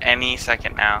land any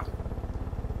second now.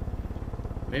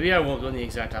 Maybe I won't go in the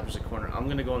exact opposite corner. I'm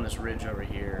going to go on this ridge over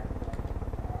here.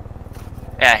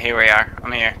 Yeah, here we are.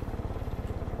 I'm here.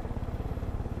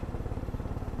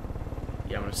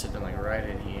 Yeah, I'm going to sit down like right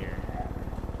in here.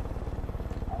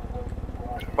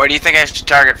 Where do you think I should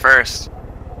target first?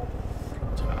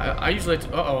 I usually like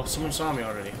to... Uh-oh, someone saw me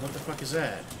already. What the fuck is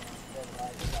that?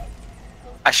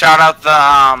 I shot out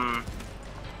the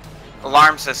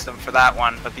alarm system for that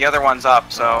one, but the other one's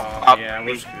up, so... up. Yeah,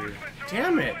 we're screwed.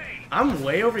 Damn it! I'm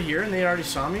way over here and they already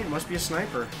saw me. It must be a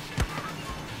sniper.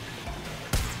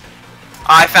 Oh,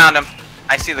 I found him.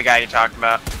 I see the guy you're talking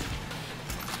about.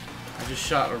 I just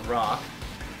shot a rock.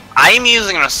 I am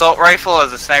using an assault rifle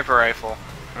as a sniper rifle.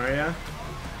 Oh, yeah?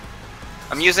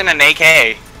 I'm using an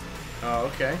AK. Oh,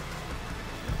 okay.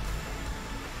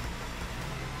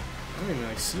 I don't even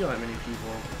like see all that many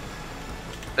people.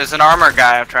 There's an armor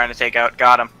guy I'm trying to take out.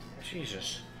 Got him.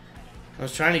 Jesus. I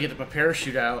was trying to get my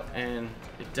parachute out and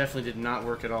It definitely did not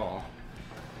work at all.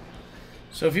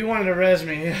 So if you wanted to res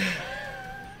me...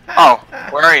 Oh,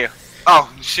 where are you?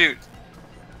 Oh, shoot.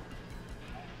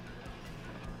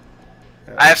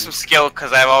 I have some skill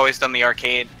because I've always done the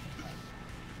arcade.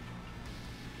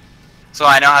 So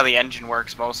I know how the engine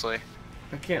works mostly.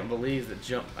 I can't believe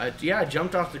that I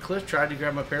jumped off the cliff, tried to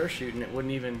grab my parachute, and it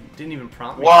didn't even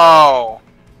prompt me. Whoa!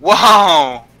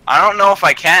 Whoa! I don't know if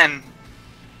I can.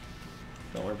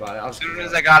 Don't worry about it. As soon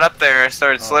as I got up there, I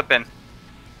started slipping.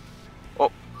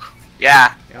 Oh,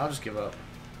 yeah. Yeah, I'll just give up.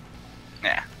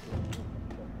 Yeah.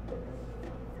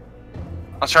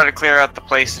 I'll try to clear out the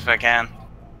place if I can.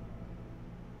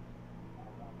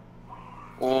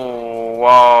 Ooh,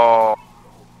 whoa.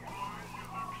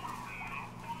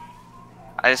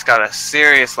 I just got a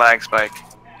serious lag spike.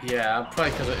 Yeah,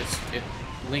 probably because it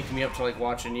linked me up to like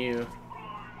watching you.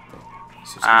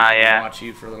 So yeah. Watch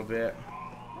you for a little bit.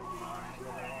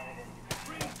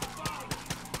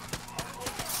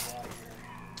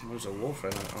 There's a wolf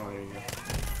right now. Oh, there you go.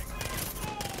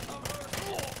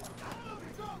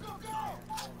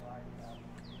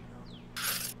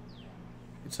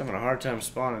 It's having a hard time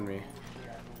spawning me.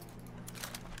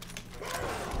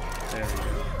 There we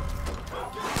go.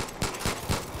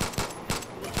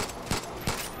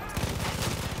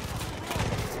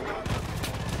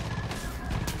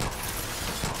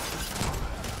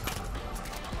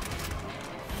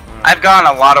 I've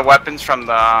gotten a lot of weapons from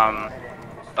the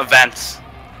events,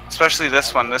 especially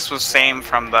this one. This was same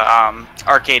from the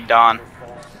Arcade Dawn.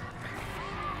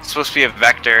 It's supposed to be a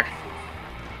Vector.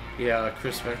 Yeah,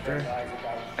 Chris Vector.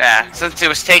 Yeah, since it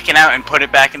was taken out and put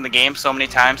it back in the game so many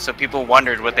times, so people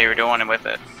wondered what they were doing with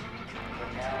it.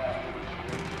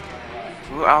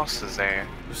 Who else is there?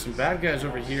 There's some bad guys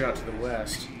over here out to the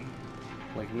west,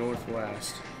 like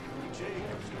northwest.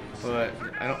 But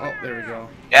I don't. Oh, there we go.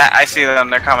 Yeah, I see them.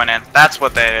 They're coming in. That's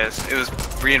what that is. It was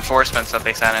reinforcements that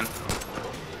they sent in.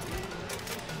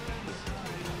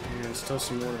 And still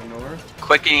some more to the north.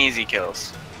 Quick and easy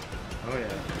kills. Oh yeah.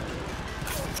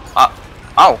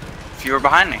 Oh, few were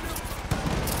behind me.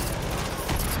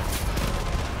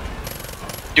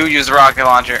 Dude, use the rocket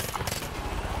launcher.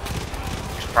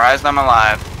 Surprised I'm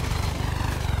alive.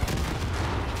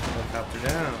 Helicopter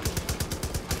down.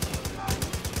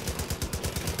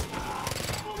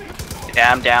 Yeah,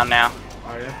 I'm down now.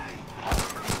 Are you?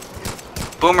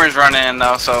 Boomer's running in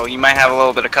though, so you might have a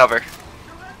little bit of cover.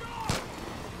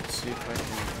 Let's see if I can.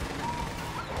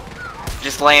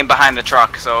 Just laying behind the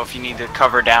truck, so if you need to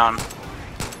cover down. I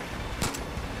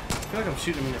feel like I'm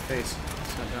shooting him in the face.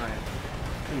 It's not dying.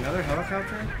 Another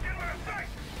helicopter?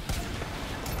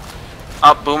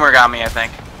 Oh, Boomer got me, I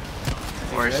think.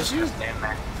 Or Is he's that you? just standing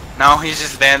there. No, he's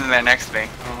just standing there next to me.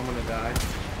 Oh, I'm gonna die.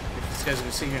 If this guy's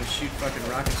gonna sit here and shoot fucking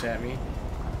rockets at me.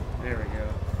 There we go.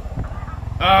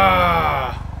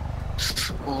 Ah!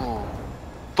 Ooh.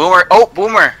 Boomer. Oh,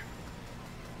 Boomer.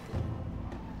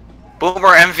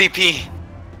 Boomer MVP.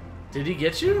 Did he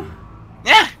get you?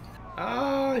 Yeah.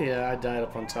 Oh, yeah, I died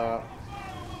up on top.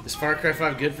 Is Far Cry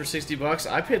 5 good for 60 bucks?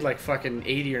 I paid like fucking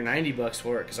 80 or 90 bucks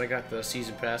for it because I got the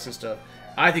season pass and stuff.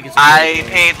 I think it's a I great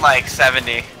game. paid like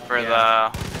 70 for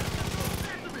Yeah.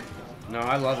 No,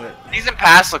 I love it. the season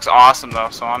pass. Looks awesome though,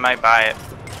 so I might buy it.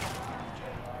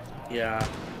 Yeah,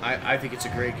 I think it's a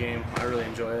great game. I really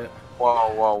enjoy it.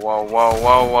 Whoa, whoa, whoa, whoa,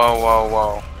 whoa, whoa, whoa,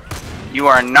 whoa. You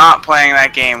are not playing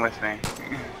that game with me.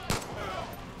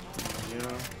 You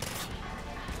know?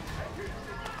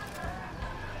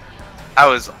 I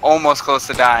was almost close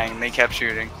to dying. They kept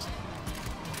shooting.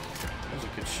 That was a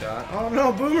good shot. Oh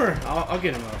no, Boomer! I'll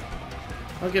get him up.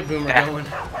 I'll get Boomer Yeah. going.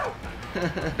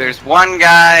 There's one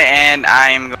guy, and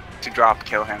I am going to drop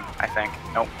kill him, I think.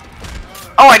 Nope.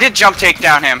 Oh, I did jump take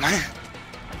down him.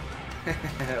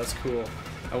 That was cool.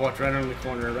 I walked right around the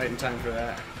corner, right in time for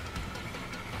that.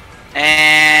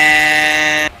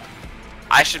 And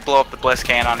I should blow up the bliss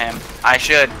can on him. I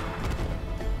should.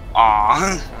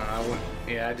 Aww.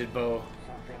 Yeah, I did bow.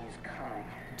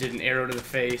 Did an arrow to the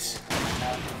face.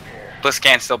 Bliss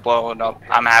can still blow it up.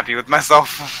 I'm happy with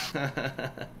myself.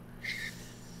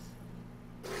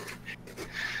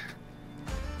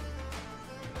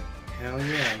 Hell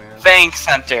yeah, man. Thanks,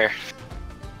 Hunter.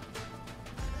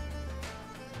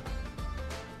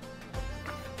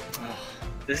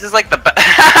 This is like the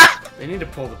They need to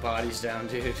pull the bodies down,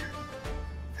 dude.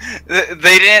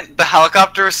 They didn't. The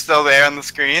helicopter was still there on the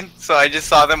screen, so I just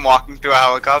saw them walking through a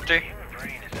helicopter.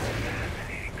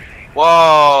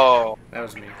 Whoa. That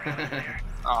was me.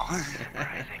 Oh.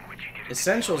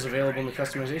 Essentials available in the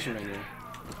customization menu.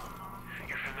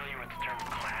 You're familiar with the term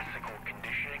classical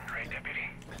conditioning, right, Deputy?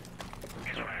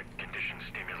 So a conditioned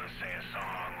stimulus, say a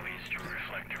song, leads to a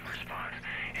reflective response.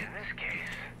 In this case,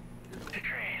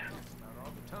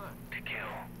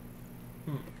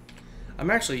 I'm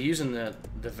actually using the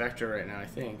Vector right now, I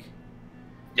think.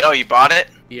 Yo, you bought it?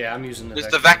 Yeah, I'm using the There's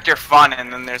Vector. the Vector Fun,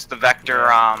 and then there's the Vector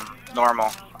normal.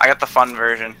 I got the Fun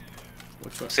version.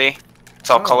 Which one? See?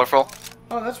 It's all colorful.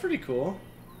 Oh, that's pretty cool.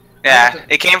 Yeah,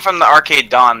 it came from the Arcade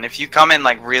Dawn. If you come in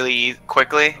like really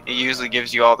quickly, it usually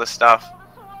gives you all this stuff.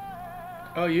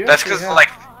 Oh, you That's actually because have,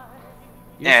 like,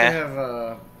 you actually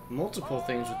have multiple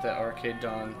things with that Arcade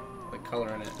Dawn like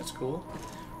color in it. That's cool.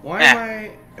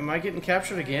 Why am I getting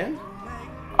captured again?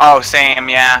 Oh, same,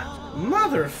 yeah.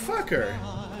 Motherfucker!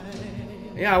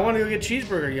 Yeah, I want to go get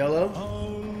cheeseburger, Yellow.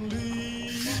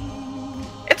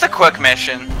 It's a quick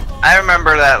mission. I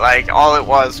remember that like all it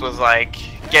was like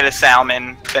get a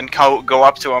salmon, then go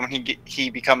up to him, and he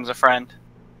becomes a friend.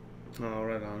 Oh,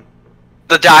 right on.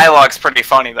 The dialogue's pretty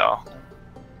funny though.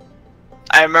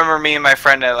 I remember me and my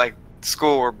friend at like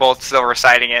school were both still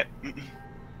reciting it.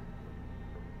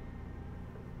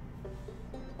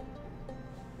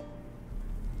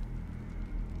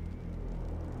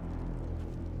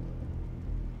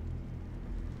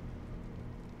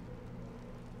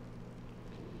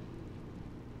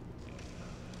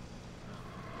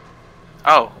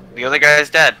 Oh, the other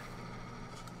guy's dead.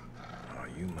 Oh,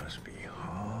 you must be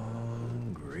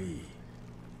hungry.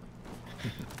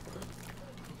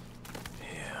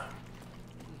 Yeah.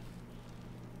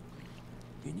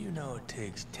 Did you know it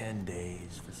takes 10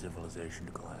 days for civilization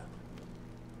to collapse?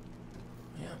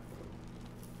 Yeah.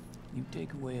 You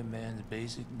take away a man's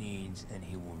basic needs and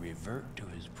he will revert to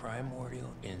his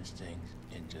primordial instincts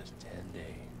in just 10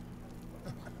 days.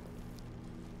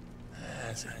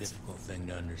 That's a difficult thing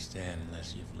to understand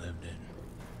unless you've lived it.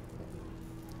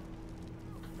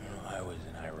 Well, I was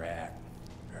in Iraq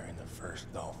during the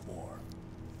first Gulf War.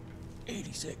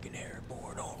 82nd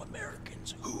Airborne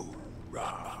All-Americans,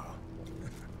 hoorah!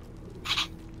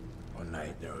 One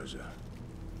night there was an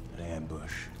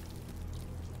ambush.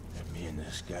 And me and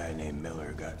this guy named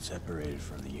Miller got separated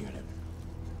from the unit.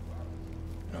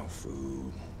 No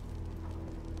food,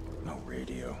 no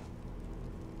radio.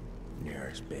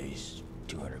 Nearest base,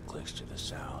 200 clicks to the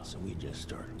south, so we just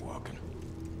started walking.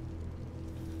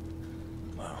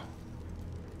 Well,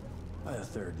 by the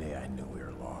third day, I knew we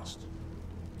were lost.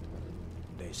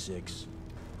 Day 6,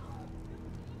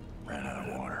 ran out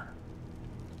of water.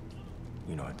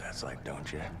 You know what that's like,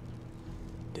 don't you?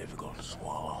 Difficult to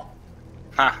swallow.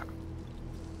 Huh.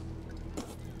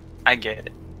 I get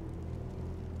it.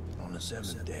 On the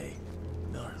 7th day,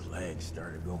 Miller's legs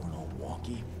started going all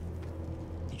wonky.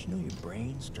 Did you know your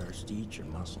brain starts to eat your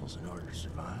muscles in order to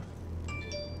survive?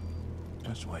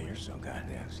 That's why you're so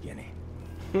goddamn skinny.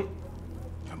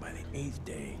 And by the 8th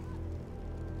day,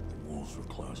 the wolves were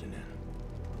closing in.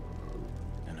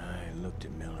 And I looked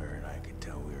at Miller and I could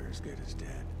tell we were as good as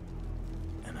dead.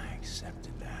 And I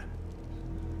accepted that.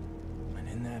 And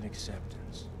in that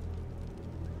acceptance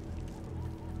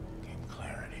came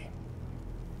clarity.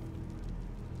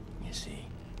 You see,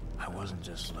 I wasn't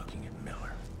just looking at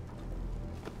Miller.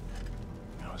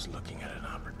 I was looking at an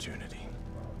opportunity.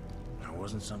 It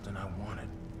wasn't something I wanted.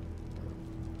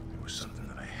 It was something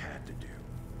that I had to do.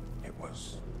 It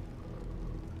was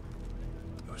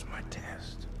my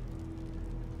test.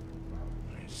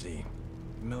 You see,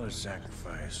 Miller's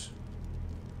sacrifice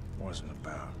wasn't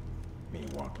about me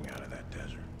walking out of that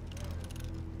desert.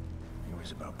 It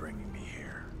was about bringing me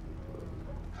here.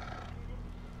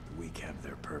 The weak have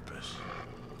their purpose.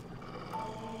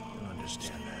 You'll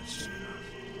understand that soon enough.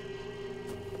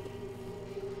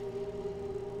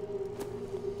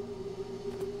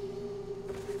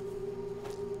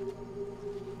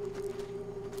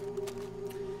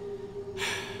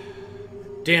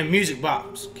 Damn music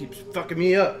box keeps fucking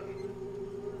me up.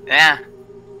 Yeah.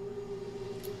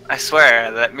 I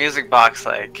swear, that music box,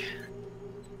 like...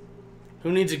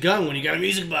 Who needs a gun when you got a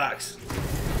music box?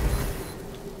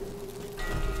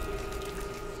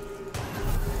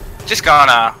 Just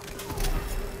gonna...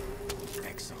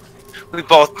 Excellent. We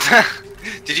both...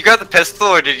 Did you grab the pistol,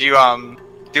 or did you,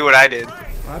 do what I did?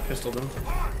 I pistoled him.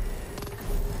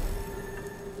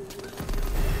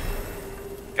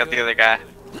 Got the other guy.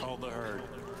 Call the herd.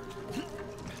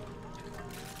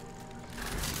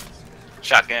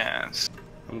 Shotguns.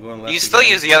 I'm going left. You can still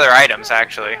again. use the other items,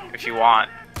 actually, if you want.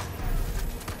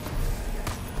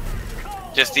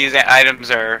 Just these items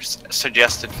are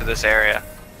suggested for this area.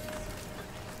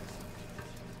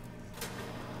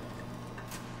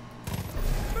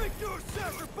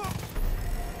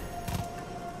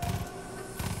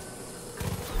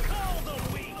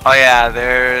 Oh yeah,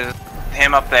 there's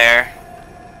him up there.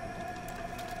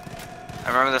 I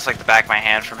remember this like the back of my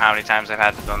hand from how many times I've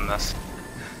had to done this.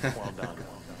 Well done,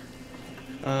 well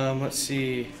done. Let's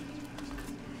see.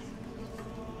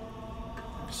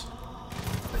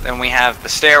 Then we have the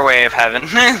Stairway of Heaven.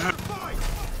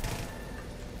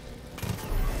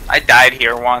 I died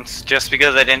here once just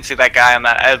because I didn't see that guy on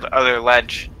that other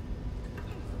ledge.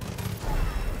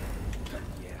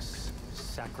 Yes,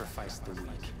 sacrifice the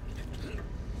weak.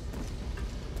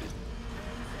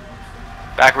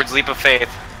 Backwards leap of faith.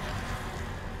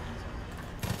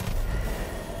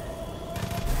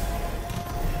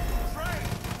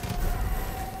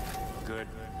 Good.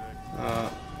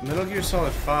 Metal Gear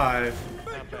Solid 5.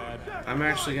 I'm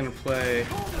actually gonna play.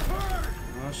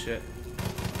 Oh shit.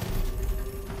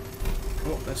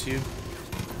 Oh, that's you.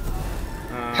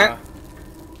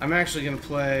 I'm actually gonna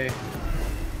play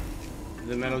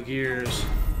the Metal Gears.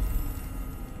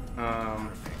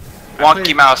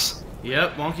 Wonky mouse.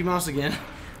 Yep, Wonky Mouse again.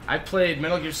 I played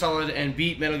Metal Gear Solid and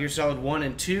beat Metal Gear Solid 1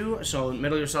 and 2, so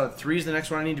Metal Gear Solid 3 is the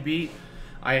next one I need to beat.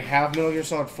 I have Metal Gear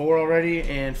Solid 4 already,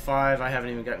 and 5 I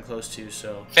haven't even gotten close to,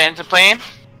 so... Phantom Pain?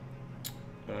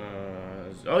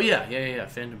 Oh yeah,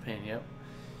 Phantom Pain, yep.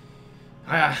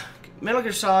 Metal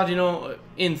Gear Solid, you know,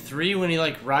 in 3, when he,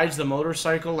 like, rides the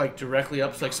motorcycle, like, directly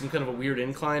up, like, some kind of a weird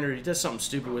incline, or he does something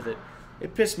stupid with it,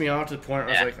 it pissed me off to the point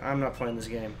where I was like, I'm not playing this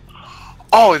game.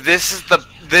 Oh,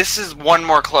 this is one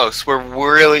more close. We're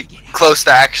really close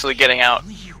to actually getting out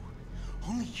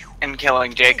Only you. and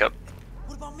killing Jacob.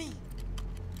 What about me?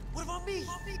 What about me?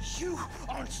 You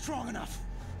aren't strong enough.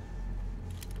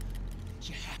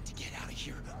 You have to get out of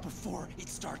here before it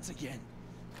starts again.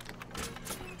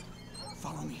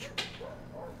 Follow me.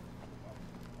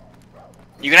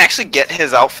 You can actually get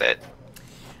his outfit.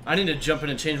 I need to jump in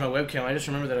and change my webcam. I just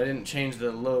remember that I didn't change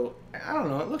the low... I don't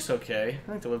know, it looks okay.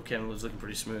 I think the webcam was looking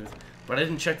pretty smooth. But I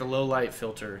didn't check the low light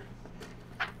filter.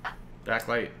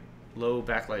 Backlight. Low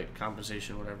backlight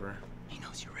compensation, whatever. He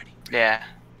knows you're ready Yeah.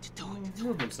 to do it. The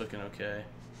movement's looking okay.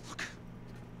 Look.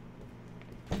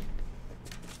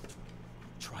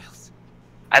 Trials.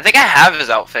 I think I have his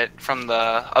outfit from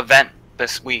the event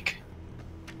this week.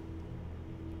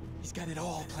 He's got it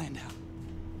all planned out.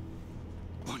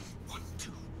 1,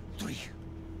 2, 3.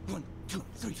 1, 2,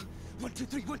 3. 1, 2,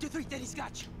 3. 1, 2, 3. Then he's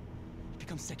got you. It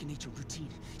becomes second nature, routine.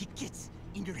 It gets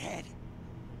in your head.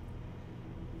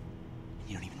 And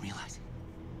you don't even realize it.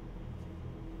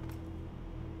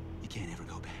 You can't ever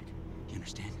go back. You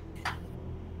understand?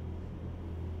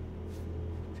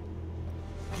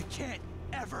 You can't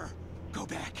ever go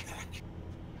back.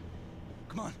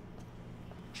 Come on.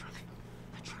 Truck.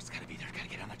 That truck's gotta be there. Gotta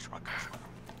get on that truck.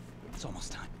 It's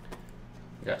almost time.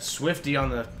 We got Swifty on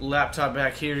the laptop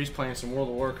back here. He's playing some World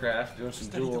of Warcraft, doing some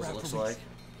Study the duels, it route looks for like.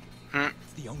 weeks.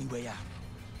 It's the only way out.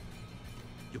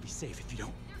 You'll be safe if you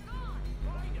don't.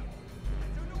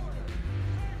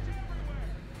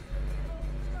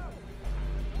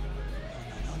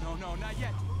 No, not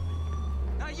yet.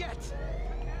 Not yet.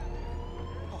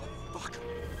 Oh, fuck.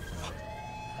 Fuck.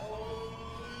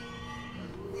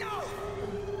 No!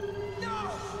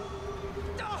 No!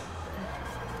 No!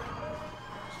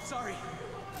 Sorry.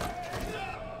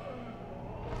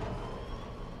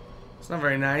 It's not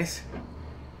very nice.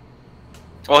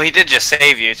 Well, he did just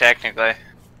save you, technically.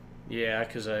 Yeah,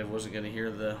 because I wasn't going to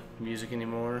hear the music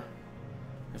anymore.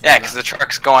 Yeah, because the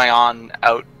truck's going on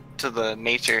out to the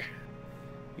nature.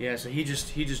 Yeah, so he just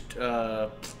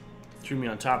threw me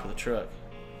on top of the truck.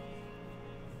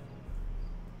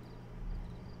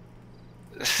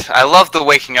 I love the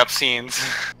waking up scenes.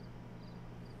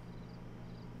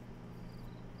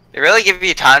 They really give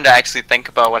you time to actually think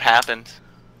about what happened.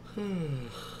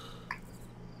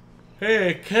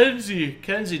 Hey, Kenzie,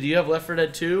 do you have Left 4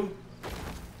 Dead 2?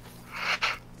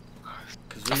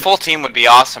 A full team would be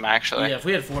awesome, actually. Yeah, if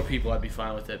we had 4 people, I'd be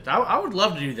fine with it. I would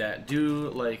love to do that. Do,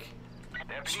 like,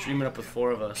 stream it up with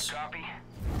 4 of us.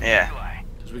 Yeah.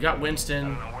 Because we got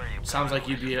Winston. Sounds like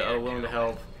you'd be willing to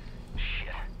help.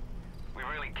 Shit. We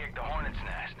really kicked the hornet's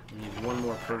nest. We need one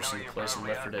more person to play some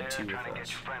Left 4 Dead 2 with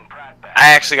us.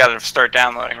 I actually got to start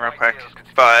downloading real quick,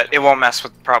 but it won't mess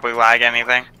with probably lag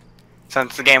anything,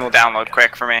 since the game will download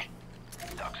quick for me.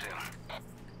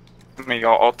 Let me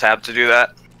go Alt Tab to do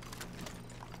that.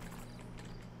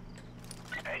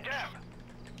 Hey, Jeff.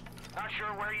 Not sure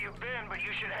where you've been, but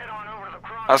you should head on over to the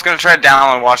cross. I was gonna try to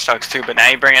download Watch Dogs 2, but now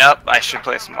you bring it up, I should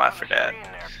play some Left 4 Dead.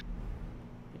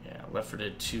 Yeah, Left 4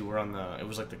 Dead 2, we're on the... It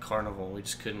was like the carnival. We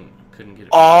just couldn't get it.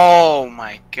 Oh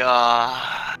my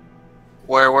god.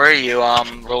 Where were you?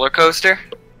 Roller coaster?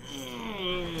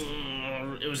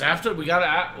 It was after we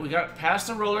got past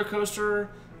the roller coaster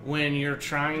when you're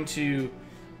trying to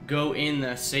go in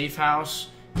the safe house.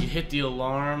 You hit the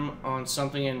alarm on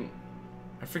something and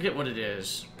I forget what it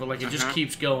is, but like it just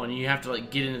keeps going. You have to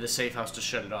like get into the safe house to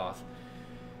shut it off,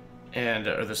 and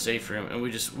or the safe room. And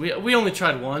we only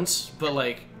tried once, but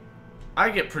like I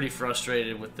get pretty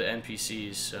frustrated with the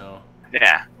NPCs, so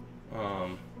Yeah.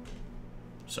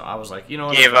 so I was like, you know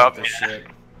what, Gave I'm done up, with this yeah. shit.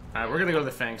 All right, we're gonna go to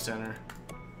the Fang Center.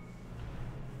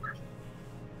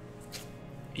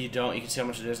 You don't. You can see how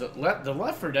much it is. The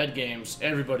Left 4 Dead games,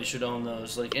 everybody should own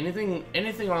those. Like anything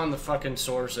on the fucking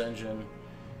Source engine,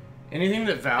 anything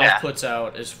that Valve puts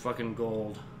out is fucking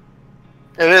gold.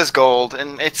 It is gold,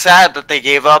 and it's sad that they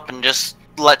gave up and just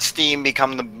let Steam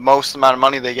become the most amount of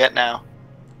money they get now.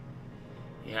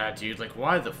 Yeah, dude. Like,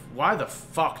 why the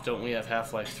fuck don't we have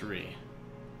Half-Life 3?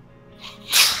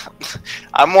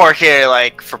 I'm more here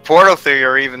like for Portal 3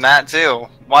 or even that too.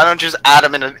 Why don't you just add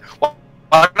them in a?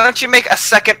 Why don't you make a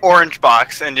second orange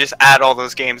box and just add all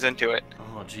those games into it?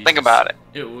 Oh, Jesus. Think about it.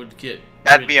 It would get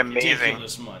That'd be amazing.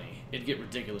 Ridiculous money. It'd get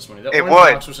ridiculous money. That It orange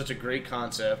would. box was such a great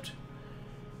concept.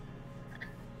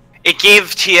 It gave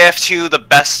TF2 the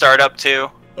best startup too.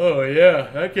 Oh yeah,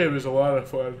 that game is a lot of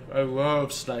fun. I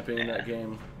love sniping in that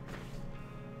game.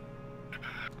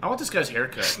 I want this guy's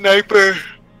haircut. Sniper.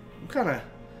 I'm kind of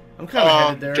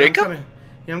headed there. Jacob?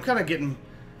 I'm kind of getting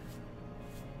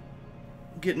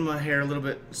my hair a little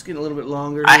bit. It's getting a little bit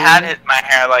longer. I had it my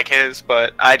hair like his,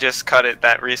 but I just cut it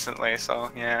that recently, so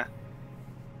yeah.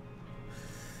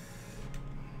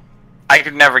 I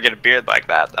could never get a beard like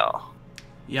that though.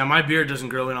 Yeah, my beard doesn't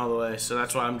grow in all the way, so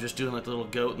that's why I'm just doing like the little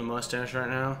goat and the mustache right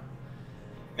now.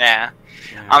 Yeah.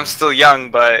 I'm still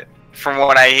young, but from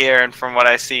what I hear and from what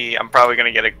I see, I'm probably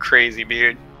gonna get a crazy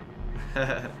beard.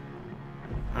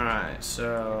 Alright,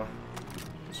 so...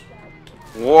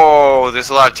 Whoa, there's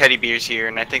a lot of teddy bears here,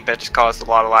 and I think that just caused a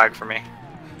lot of lag for me.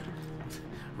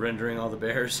 Rendering all the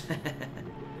bears.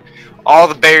 All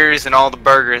the bears and all the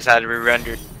burgers had to be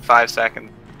rendered in 5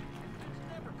 seconds.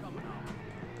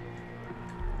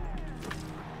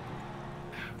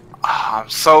 Oh, I'm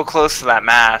so close to that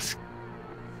mask.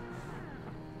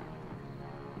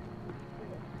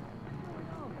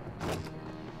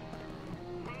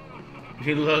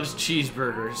 He loves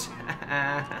cheeseburgers.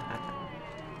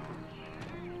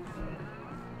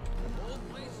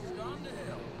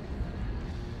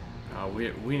 Oh,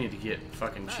 we need to get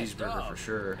fucking cheeseburger for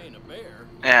sure. Ain't a bear.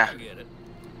 Yeah. I get it.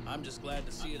 I'm just glad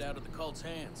to see it out of the cult's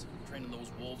hands, training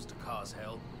those wolves to cause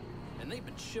hell. And they've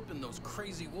been shipping those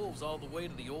crazy wolves all the way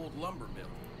to the old lumber mill.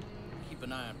 Keep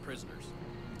an eye on prisoners.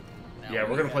 Now, Yeah,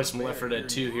 we're gonna had play a some bear Left 4 Dead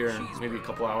 2 here in maybe a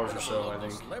couple hours or so, I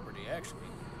think. Celebrity actually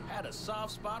had a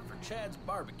soft spot for Chad's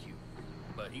barbecue,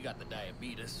 but he got the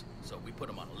diabetes, so we put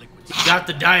him on a liquid. Got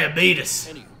the diabetes.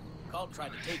 Anywho, Cult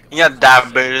tried to take him. You got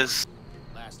diabetes.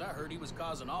 Last I heard, he was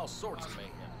causing all sorts of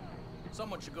mayhem.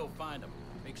 Someone should go find him,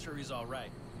 make sure he's all right.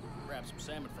 Grab some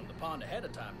salmon from the pond ahead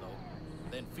of time, though.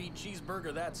 Then feed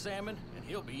Cheeseburger that salmon, and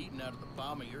he'll be eating out of the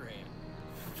palm of your hand.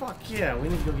 Fuck yeah, we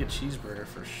need to go get cheeseburger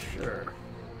for sure.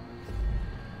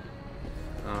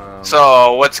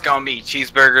 So, what's gonna be?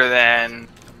 Cheeseburger then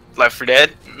Left 4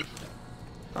 Dead?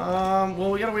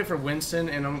 Well, we gotta wait for Winston,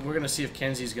 and we're gonna see if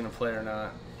Kenzie's gonna play or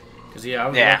not. Cause yeah, I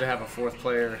would love to have a 4th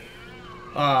player.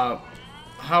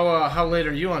 How late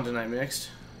are you on tonight, Mixed?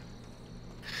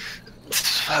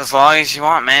 As long as you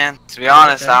want, man. To be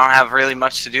honest, okay. I don't have really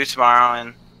much to do tomorrow,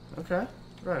 and Okay,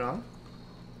 right on.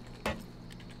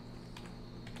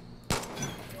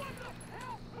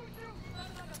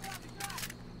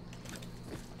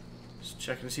 Just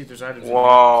checking to see if there's items.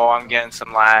 whoa, I'm getting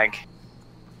some lag.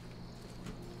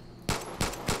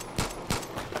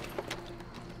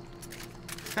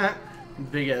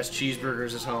 Big ass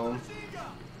cheeseburgers is home.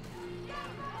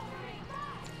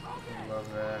 I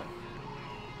love that.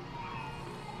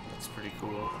 That's pretty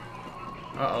cool.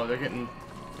 Uh oh,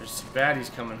 there's some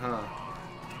baddies coming, huh?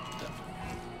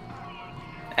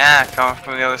 Yeah, coming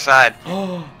from the other side.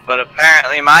 Oh, But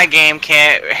apparently my game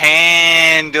can't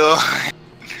handle.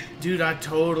 dude, I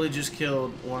totally just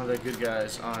killed one of the good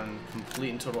guys on complete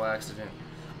and total accident.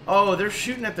 Oh, they're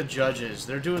shooting at the judges.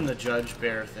 They're doing the judge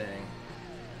bear thing.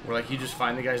 Where, like, you just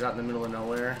find the guys out in the middle of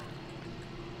nowhere.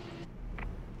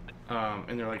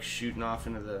 And they're, like, shooting off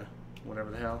into the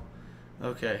whatever the hell.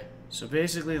 Okay, so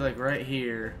basically, like, right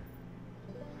here.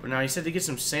 But now he said to get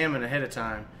some salmon ahead of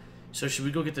time. So should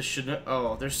we go get the Chinook?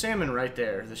 Oh, there's salmon right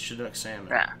there. The Chinook salmon.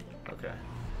 Yeah. Okay.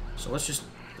 So let's just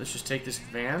take this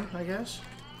van, I guess.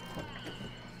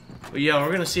 But yeah,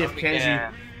 we're gonna see if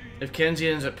Kenzie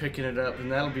ends up picking it up,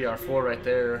 and that'll be our 4 right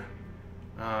there.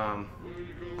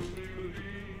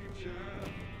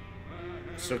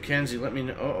 So Kenzie, let me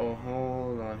know. Uh-oh,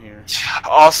 hold on here.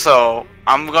 Also,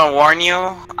 I'm gonna warn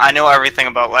you, I know everything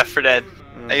about Left 4 Dead.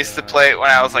 I used to play it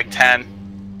when I was like 10.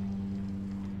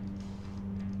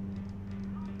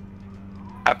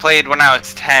 I played when I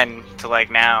was 10 to like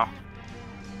now.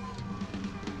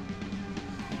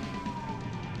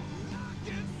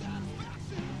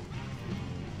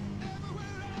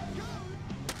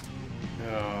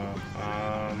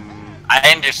 I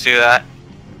didn't just do that.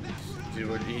 Dude,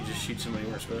 what, did he just shoot somebody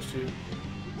you weren't supposed to?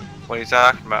 What are you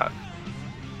talking about?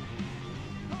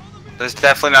 There's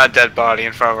definitely not a dead body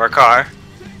in front of our car.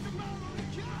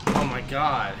 Oh my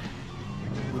god.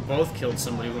 We both killed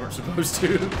somebody we weren't supposed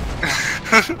to.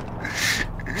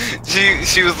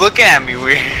 She was looking at me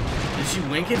weird. Did she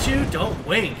wink at you? Don't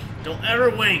wink. Don't ever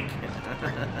wink.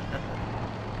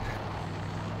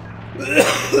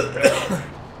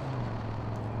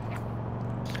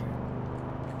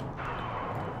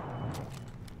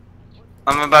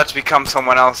 I'm about to become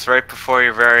someone else right before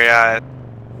your very eyes.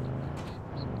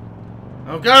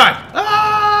 Oh god!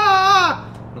 Ah!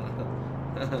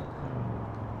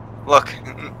 Look,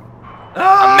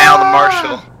 I'm now the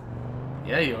marshal.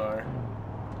 Yeah, you are.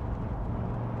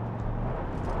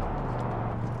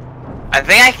 I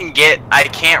think I can get. I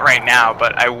can't right now,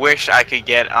 but I wish I could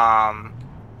get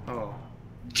Oh.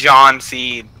 John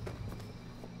Seed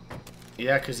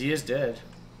Yeah, because he is dead.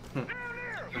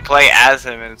 and play as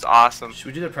him, and it's awesome. Should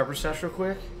we do the prepper stash real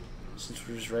quick? Since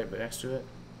we're just right next to it.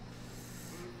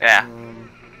 Yeah,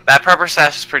 that prepper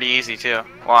stash is pretty easy too.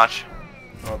 Watch.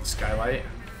 Oh, the skylight.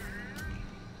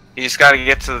 You just got to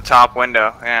get to the top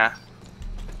window. Yeah.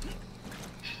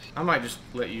 I might just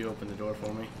let you open the door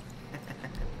for me.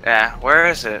 Yeah, where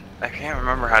is it? I can't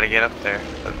remember how to get up there.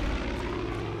 But...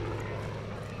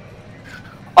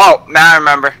 Oh, now I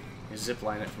remember. You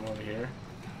zipline it from over here.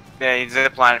 Yeah, you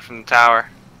zipline it from the tower.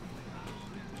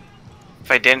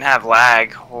 If I didn't have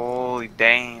lag, holy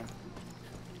dang.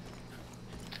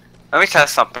 Let me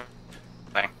test something.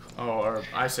 Oh, or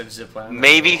I said zipline.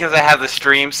 Maybe because I have the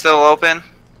stream still open.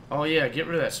 Oh yeah, get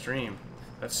rid of that stream.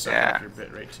 That's sucking Yeah. off your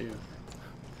bitrate too.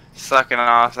 Sucking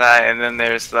off that, and then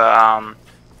there's the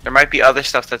there might be other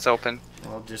stuff that's open.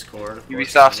 Well, Discord. Of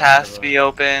course, Ubisoft has to be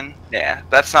open. Yeah,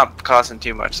 that's not costing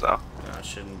too much though. No, it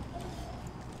shouldn't.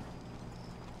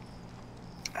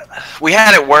 We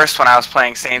had it worse when I was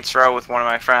playing Saints Row with one of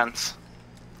my friends.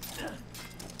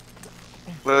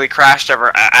 Literally crashed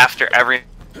after every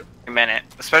minute,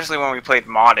 especially when we played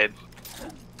modded.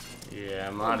 Yeah,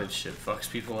 modded shit fucks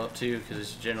people up too because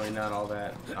it's generally not all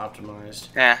that optimized.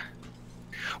 Yeah.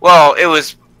 Well, it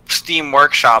was Steam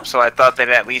Workshop, so I thought they'd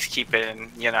at least keep it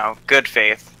in, you know, good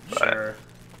faith. But Sure.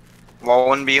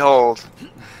 lo and behold,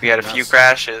 we had a few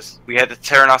crashes. We had to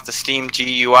turn off the Steam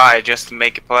GUI just to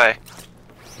make it play.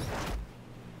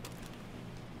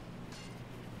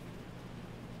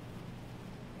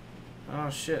 Oh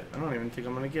shit! I don't even think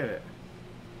I'm gonna get it.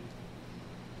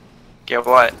 Get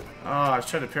what? Oh, I was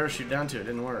trying to parachute down to it. It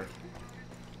didn't work.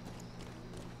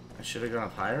 I should have gone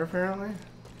up higher apparently.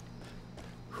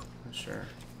 Not sure.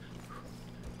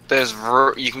 There's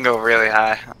you can go really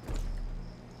high.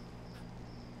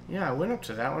 Yeah, I went up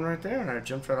to that one right there and I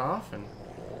jumped right off and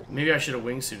maybe I should have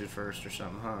wingsuited first or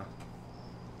something, huh?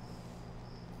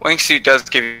 Wingsuit does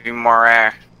give you more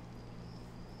air.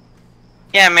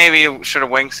 Yeah, maybe you should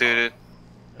have wingsuited.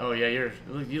 Oh yeah, you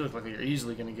look like you're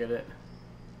easily gonna get it.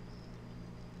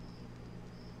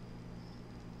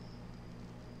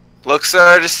 Looks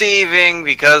are deceiving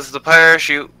because the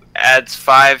parachute adds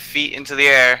 5 feet into the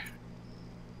air.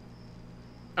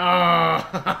 Oh!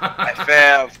 I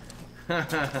failed.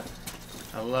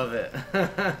 I love it.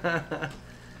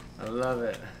 I love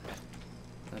it.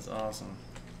 That's awesome.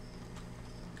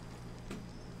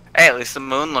 Hey, at least the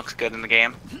moon looks good in the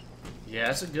game. Yeah,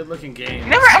 it's a good looking game. You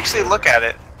never actually look at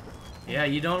it. Yeah,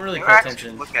 you don't really You pay never actually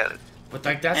attention. look at it. But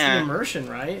like that's Yeah. the immersion,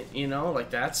 right? You know,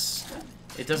 like that's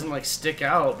it doesn't like stick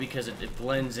out because it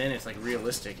blends in. It's like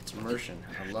realistic. It's immersion.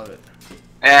 I love it.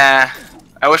 Yeah,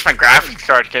 I wish my graphics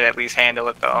card could at least handle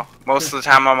it though. Most of the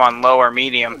time I'm on low or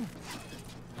medium.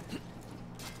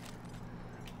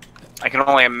 I can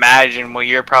only imagine what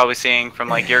you're probably seeing from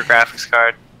like your graphics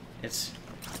card. It's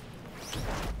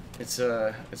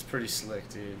pretty slick,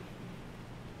 dude.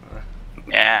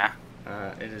 Yeah.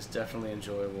 It is definitely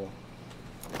enjoyable.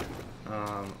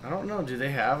 I don't know. Do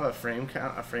they have a frame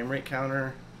rate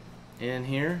counter in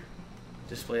here?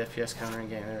 Display FPS counter in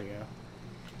game. There we go.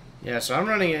 Yeah, so I'm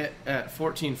running it at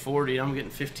 1440. I'm getting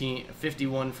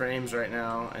 51 frames right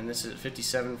now, and this is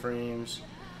 57 frames,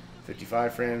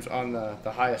 55 frames on the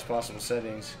highest possible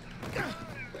settings.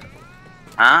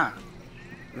 Ah.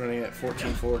 Running at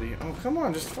 1440. Oh, come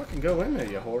on, just fucking go in there,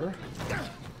 you whore.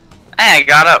 Hey, I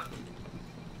got up.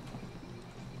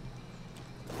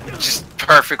 It just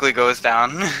perfectly goes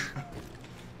down.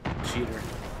 Cheater.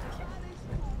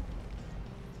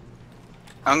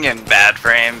 I'm getting bad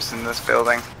frames in this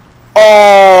building.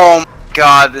 Oh my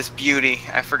god, this beauty.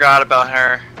 I forgot about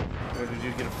her. Oh, did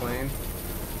you get a plane?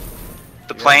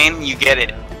 The plane, you get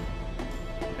it.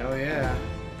 Hell yeah.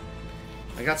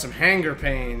 I got some hanger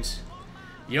pains.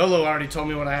 YOLO already told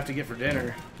me what I have to get for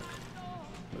dinner.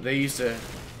 They used to,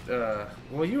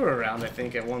 well, you were around, I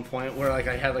think, at one point where like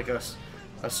I had like a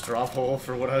straw poll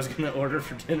for what I was gonna order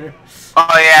for dinner.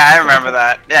 Oh yeah, I remember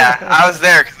that. Yeah, I was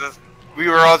there because we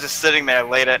were all just sitting there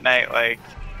late at night, like.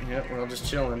 Yep, we're all just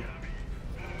chilling,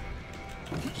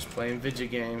 just playing video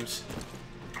games.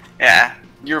 Yeah,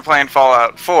 you were playing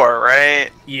Fallout 4,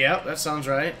 right? Yep, that sounds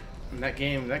right. And that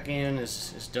game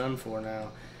is done for now.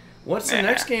 What's the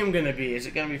next game gonna be? Is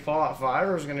it gonna be Fallout 5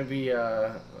 or is it gonna be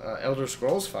Elder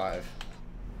Scrolls 5?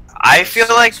 I feel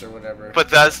like or whatever.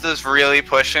 Bethesda's really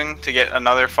pushing to get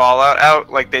another Fallout out,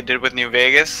 like they did with New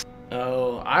Vegas.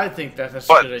 Oh, I think that's a good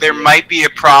But idea. there might be a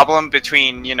problem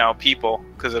between, you know, people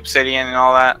because Obsidian and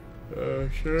all that.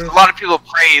 Sure. A lot of people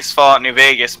praise Fallout New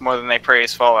Vegas more than they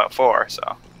praise Fallout 4,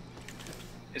 so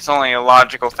it's only a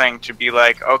logical thing to be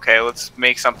like, okay, let's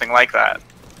make something like that.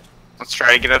 Let's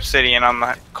try to get Obsidian on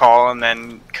the call and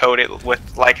then code it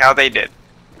with like how they did.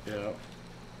 Yeah.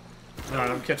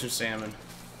 Alright, I'm catching salmon.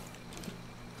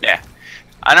 Yeah.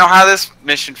 I know how this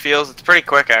mission feels. It's pretty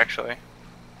quick, actually.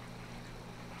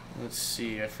 Let's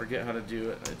see, I forget how to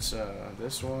do it. It's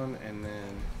this one, and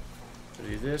then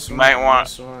do this one, Might want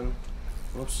this one.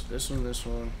 Whoops, this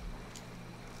one.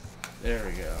 There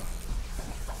we go.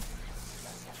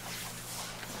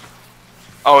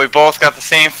 Oh, we both got the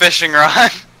same fishing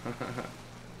rod.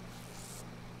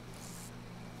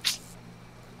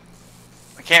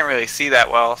 I can't really see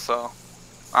that well, so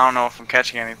I don't know if I'm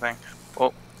catching anything.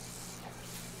 Oh.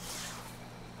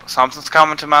 Something's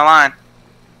coming to my line.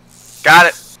 Got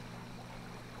it.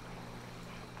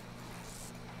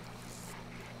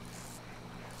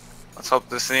 Let's hope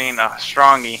this ain't a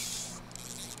strongy.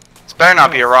 This better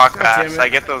not be a rock bass. I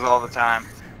get those all the time.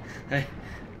 Hey,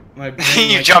 my brain,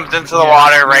 You jumped into the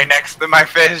water right next to my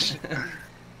fish.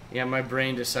 Yeah, my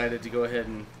brain decided to go ahead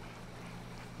and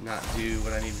not do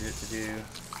what I needed it to do.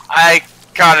 I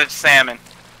caught a salmon.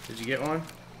 Did you get one?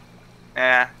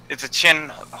 Yeah, it's a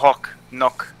chin hook,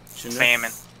 nook Chinook?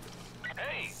 salmon.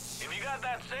 Hey, if you got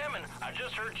that salmon, I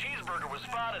just heard Cheeseburger was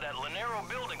spotted at Lanero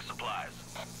Building Supplies.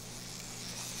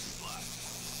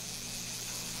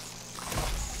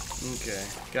 Okay,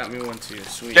 got me one too.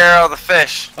 Sweet. Daryl the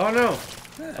fish. Oh no!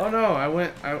 Oh no!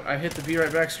 I hit the be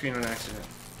right back screen on accident.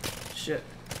 Shit.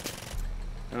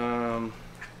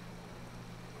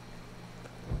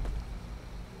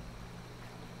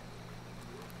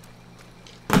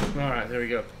 Alright, there we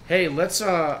go. Hey, let's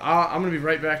I'm gonna be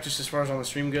right back just as far as on the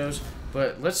stream goes,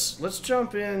 but let's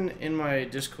jump in my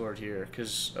Discord here,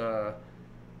 cause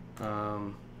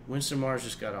Winston Mars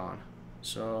just got on.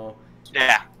 So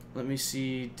Yeah. let me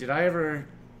see, did I ever...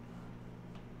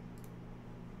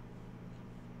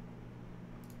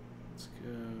 Let's go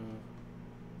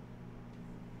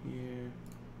here.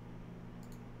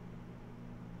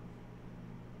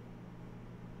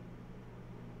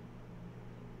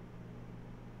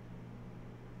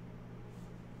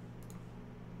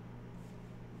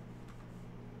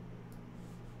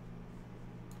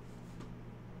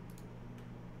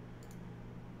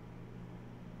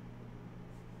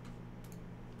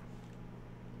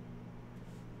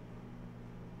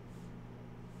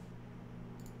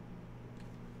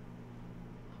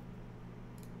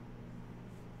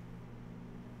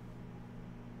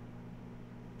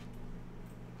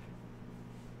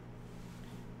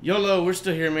 YOLO, we're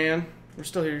still here, man. We're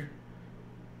still here.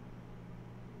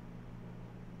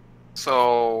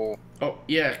 So Oh,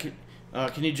 yeah.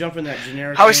 Can you jump in that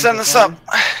generic... how we name setting for this fun?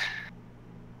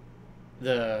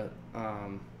 up?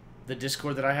 The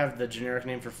Discord that I have, the generic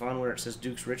name for fun, where it says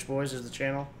Duke's Rich Boys is the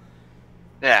channel.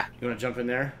 Yeah. You want to jump in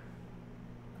there?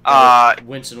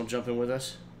 Winston will jump in with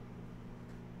us.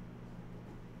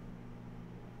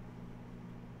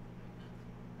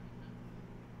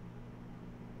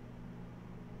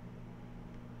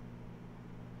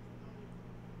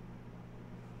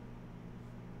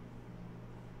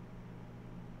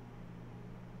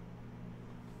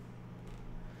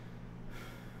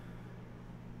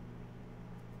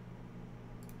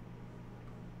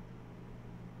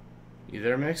 You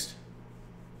there, Mixed?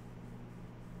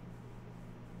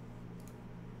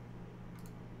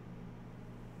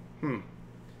 Uh-oh.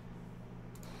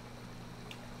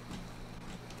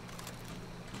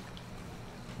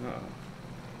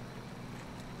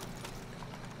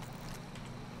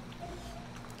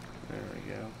 There we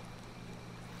go.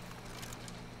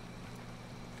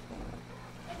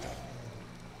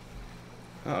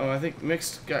 Uh-oh, I think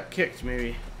Mixed got kicked,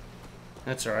 maybe.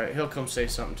 That's alright, he'll come say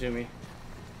something to me.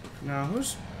 Now,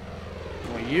 who's...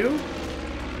 Oh, you?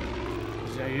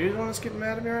 Is that you the one that's getting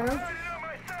mad at me right now?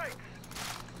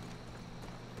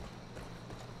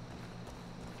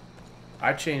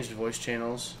 I changed voice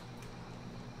channels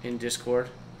in Discord.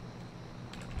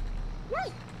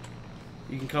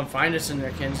 You can come find us in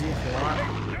there, Kenzie, if you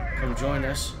want. Come join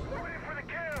us.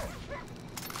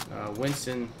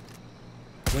 Winston's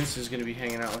gonna be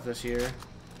hanging out with us here.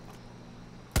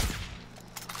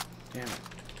 Damn it.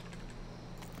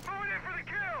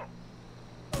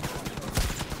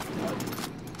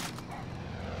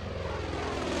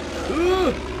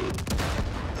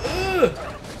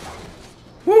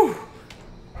 Whew.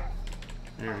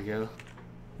 There we go.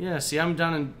 Yeah, see, I'm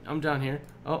down here.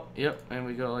 Oh, yep, and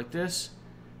we go like this,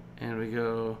 and we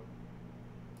go.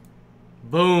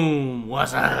 Boom!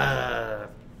 What's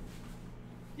up?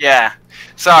 Yeah.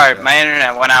 Sorry, my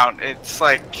internet went out. It's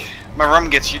like my room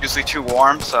gets usually too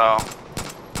warm, so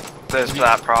there's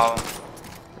that problem.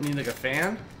 You need like a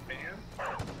fan?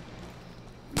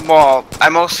 Well, I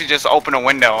mostly just open a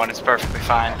window and it's perfectly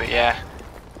fine, but yeah.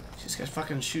 This guy's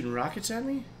fucking shooting rockets at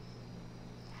me?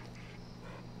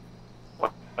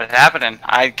 What's happening?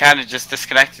 I kind of just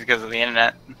disconnected because of the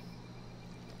internet. I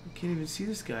can't even see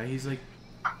this guy. He's like,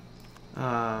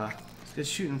 this guy's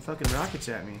shooting fucking rockets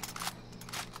at me.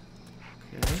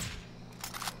 Okay.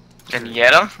 Can you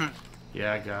get him?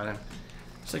 Yeah, I got him.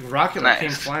 It's like rocket that came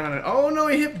flying on it. Oh no,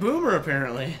 he hit Boomer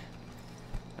apparently.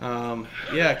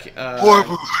 Yeah. Poor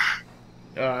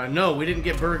Boomer. No, we didn't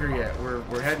get Burger yet.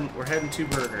 We're heading to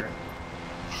Burger.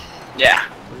 Yeah.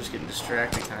 We're just getting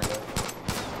distracted, kind of.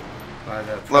 By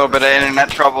the. A little bit of internet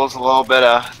troubles, a little bit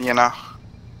of, you know.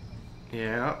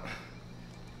 Yeah.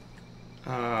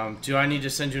 Do I need to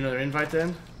send you another invite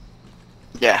then?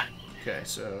 Yeah. Okay,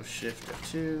 so Shift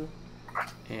F2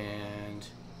 and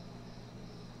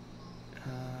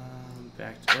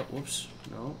back to. Oh, whoops,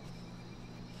 no.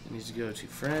 It needs to go to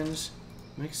Friends,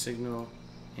 Mix Signal,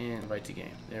 and Invite to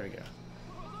Game. There we go.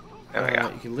 There we go.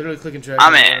 You can literally click and drag.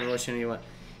 I'm in. What you want.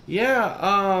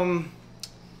 Yeah.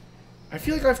 I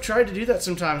feel like I've tried to do that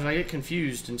sometimes and I get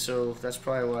confused, and so that's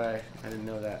probably why I didn't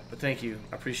know that. But thank you,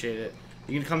 I appreciate it.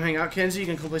 You can come hang out, Kenzie. You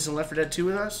can come play some Left 4 Dead 2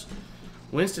 with us.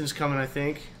 Winston's coming, I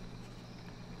think.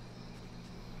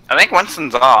 I think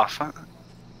Winston's off.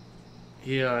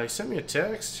 Yeah, he sent me a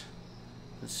text.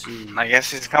 Let's see. I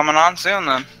guess he's coming on soon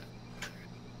then.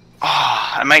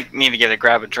 Oh, I might need to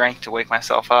grab a drink to wake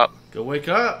myself up. Go wake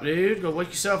up, dude. Go wake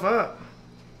yourself up.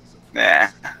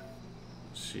 Yeah.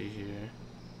 Let's see here.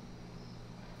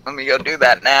 Let me go do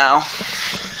that now.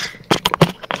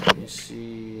 Let me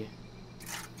see.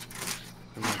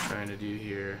 What am I trying to do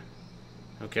here?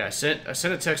 Okay, I sent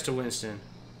a text to Winston.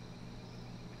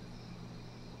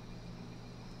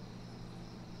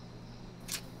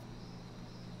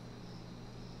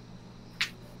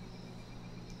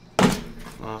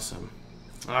 Awesome.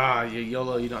 Ah,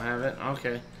 YOLO, you don't have it?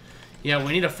 Okay. Yeah,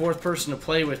 we need a fourth person to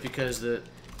play with because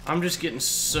I'm just getting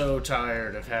so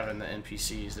tired of having the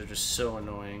NPCs. They're just so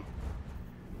annoying.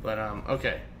 But,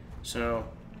 okay. So,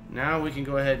 now we can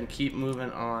go ahead and keep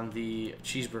moving on the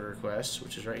cheeseburger quest,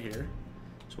 which is right here.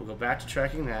 So we'll go back to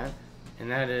tracking that. And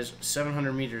that is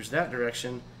 700 meters that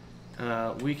direction.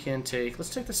 We can take...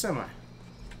 Let's take the semi.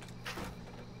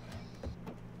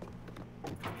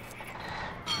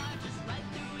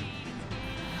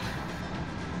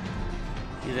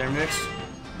 You there, Mix?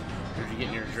 Or are you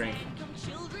getting your drink?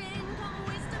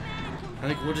 I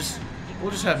think we'll just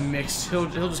have Mix. He'll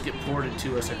just get ported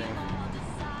to us, I think.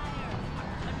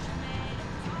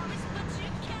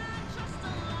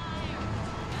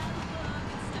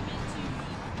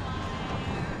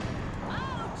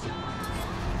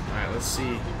 All right, let's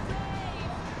see.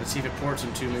 Let's see if it ports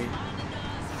him to me.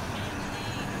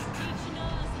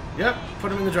 Yep,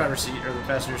 put him in the driver's seat or the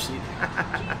passenger seat.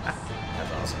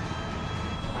 That's awesome.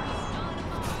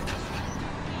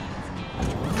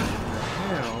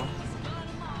 Hell.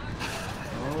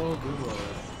 Oh, good lord.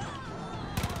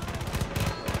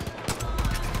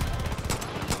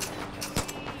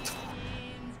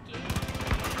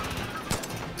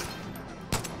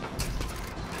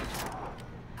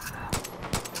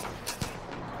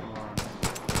 Come on.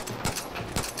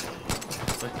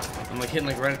 I'm like hitting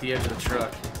like right at the edge of the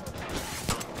truck.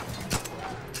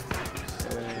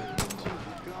 Okay.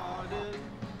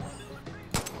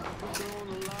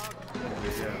 There we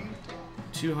go.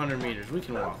 200 meters. We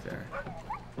can walk there.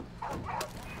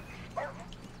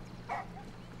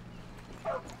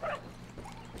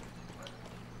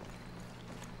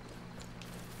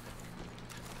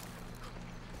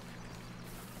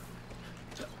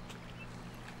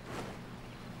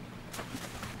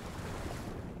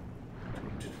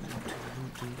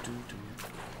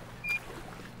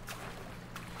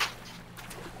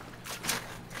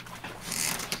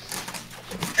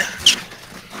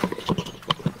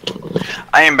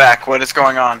 I am back. What is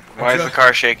going on? Why is the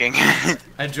car shaking?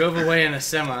 I drove away in a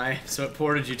semi, so it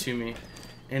ported you to me.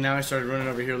 And now I started running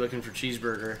over here looking for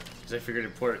cheeseburger, because I figured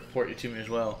it'd port you to me as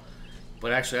well.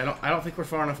 But actually, I don't think we're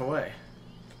far enough away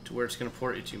to where it's going to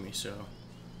port you to me, so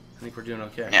I think we're doing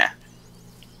okay. Yeah.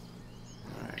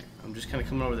 Alright, I'm just kind of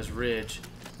coming over this ridge,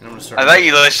 and I'm going to start... I thought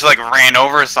you just like ran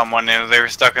over someone and they were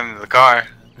stuck into the car.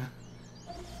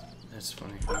 That's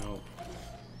funny. No.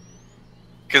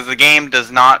 Because the game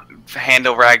does not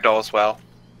handle ragdolls well.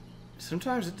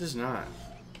 Sometimes it does not.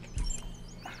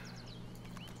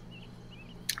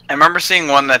 I remember seeing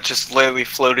one that just literally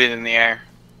floated in the air.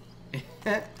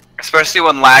 Especially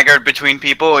when laggard between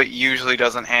people, it usually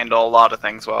doesn't handle a lot of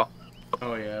things well.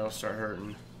 Oh yeah, it'll start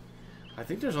hurting. I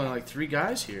think there's only like 3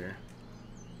 guys here.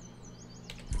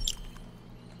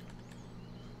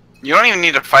 You don't even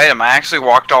need to fight them. I actually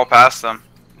walked all past them.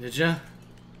 Did ya?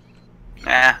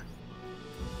 Nah.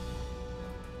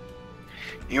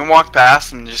 You can walk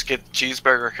past and just get the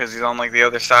cheeseburger because he's on like the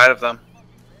other side of them.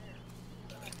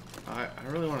 I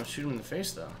really want to shoot him in the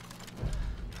face though.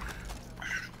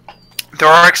 There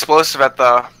are explosive at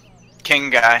the king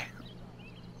guy.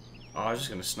 Oh, I was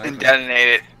just gonna snipe And him.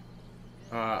 detonate it.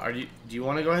 Do you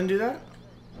want to go ahead and do that?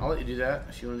 I'll let you do that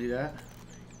if you want to do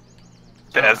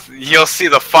that. You'll see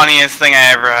the funniest thing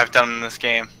I ever have done in this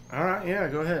game. All right, yeah,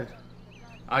 go ahead.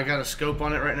 I got a scope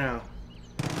on it right now.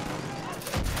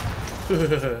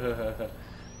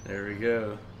 There we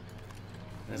go.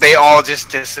 They all just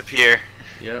disappear.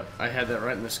 Yep, I had that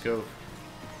right in the scope.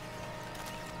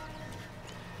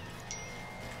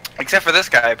 Except for this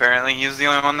guy, apparently. He was the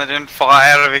only one that didn't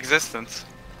fly out of existence.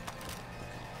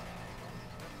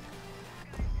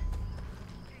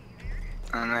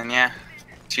 And then, yeah,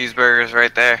 cheeseburger's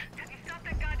right there.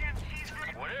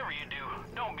 Whatever you do,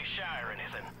 don't be shy or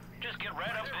anything. Just get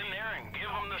right up in there and give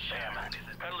them the salmon.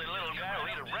 Cuddly little guy will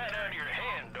eat it right out of your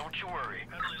hand, don't you worry.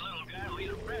 Cuddly little guy will eat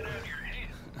it right out of your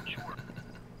hand, don't you worry.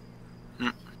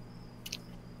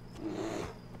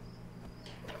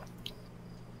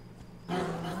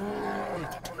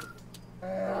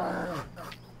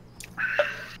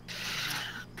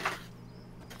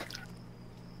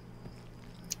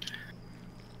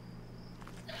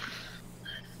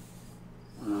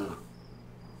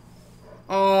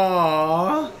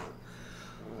 Aww.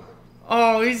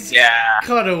 Oh, he's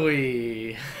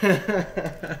cutaway.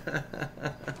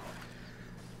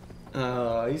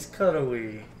 Oh, he's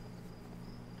cutaway.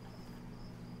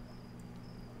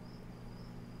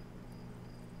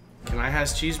 Can I have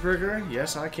cheeseburger?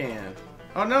 Yes, I can.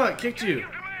 Oh no, it kicked you.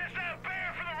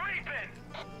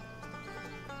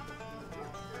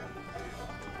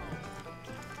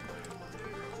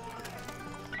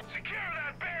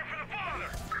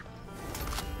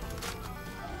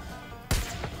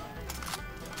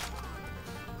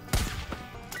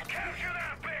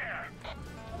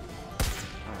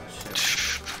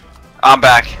 I'm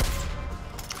back.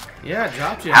 Yeah, it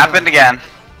dropped you. Happened again.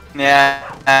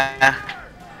 Yeah.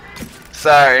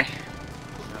 Sorry.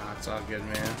 Nah, it's all good,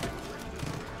 man.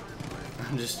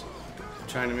 I'm just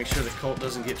trying to make sure the cult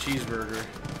doesn't get cheeseburger.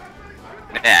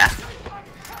 Yeah.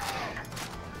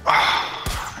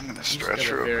 Oh, I'm gonna stretch He's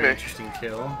got a real very quick. interesting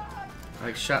kill. I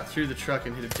like shot through the truck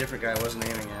and hit a different guy I wasn't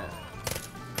aiming at.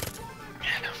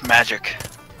 Magic.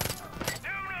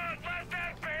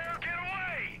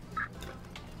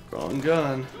 Wrong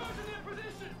gun.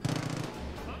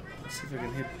 Let's see if I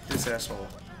can hit this asshole.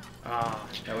 Ah,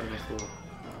 that would have been cool.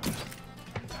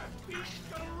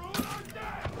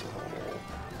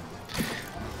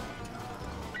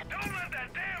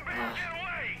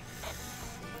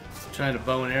 Trying to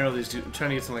bow and arrow these dudes. I'm trying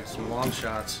to get some long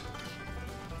shots.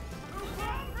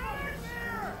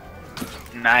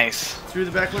 Nice. Through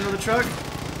the back window of the truck.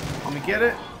 Let me get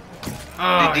it.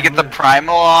 Oh, Did you get the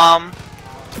primal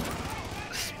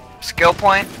skill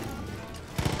point?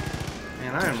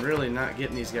 Man, I am really not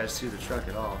getting these guys through the truck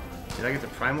at all. Did I get the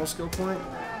primal skill point?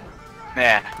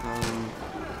 Yeah.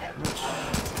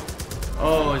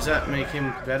 Oh, does that make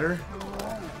him better?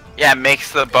 Yeah, it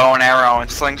makes the bow and arrow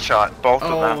and slingshot, both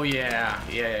of them. Oh,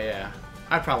 yeah.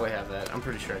 I probably have that. I'm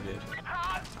pretty sure I did.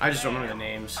 I just don't remember the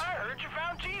names.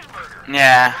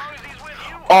 Yeah.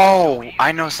 Oh,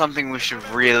 I know something we should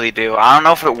really do. I don't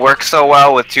know if it works so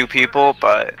well with 2 people,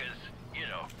 but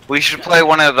we should play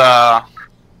one of the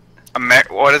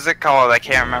what is it called? I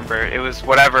can't remember. It was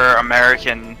whatever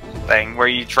American thing where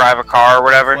you drive a car or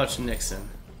whatever. Clutch Nixon.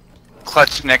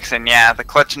 Clutch Nixon, yeah. The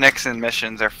Clutch Nixon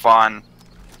missions are fun.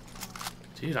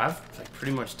 Dude, I've like,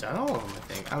 pretty much done all of them, I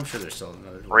think. I'm sure there's still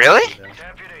another one. Really?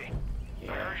 Deputy,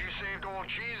 Yeah. I heard you saved old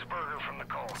cheeseburger from the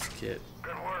cult. Let's get...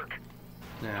 Good work.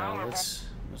 Now, let's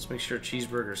make sure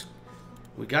cheeseburger's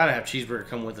We gotta have Cheeseburger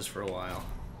come with us for a while.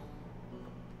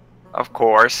 Of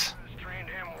course. Trained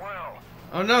him well.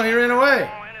 Oh no, he ran away!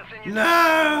 Anything you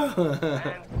No!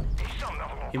 man, he's something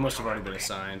of a He must have already been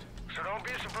assigned. So don't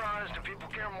be surprised if people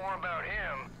care more about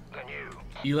him than you.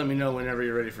 You let me know whenever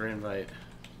you're ready for invite.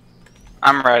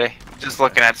 I'm ready. Just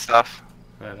looking at stuff.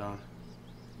 Right on.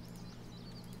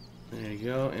 There you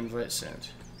go, invite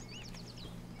sent.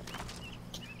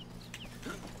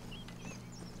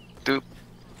 Doop.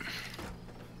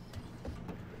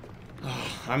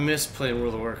 Oh, I miss playing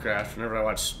World of Warcraft. Whenever I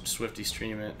watch Swifty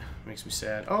stream it, makes me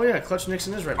sad. Oh yeah, Clutch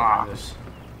Nixon is right behind us.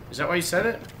 Is that why you said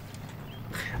it?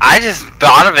 I just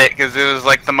thought of it because it was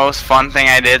like the most fun thing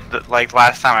I did like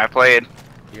last time I played.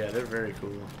 Yeah, they're very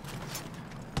cool.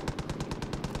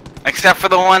 Except for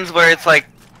the ones where it's like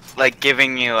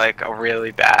giving you like a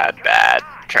really bad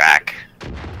track.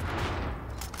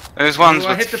 There's ones Ooh,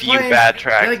 I with hit the few plane. bad Did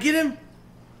tracks. I get him?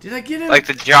 Did I get him? Like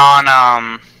the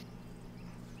John,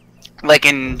 like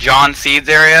in John Seed's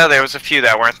area, there was a few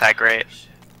that weren't that great.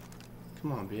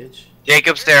 Come on, bitch.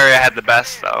 Jacob's area had the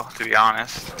best though, to be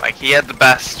honest. Like he had the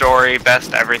best story,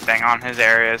 best everything on his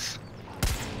areas.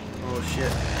 Oh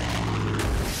shit.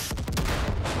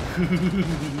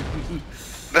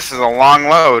 This is a long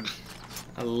load.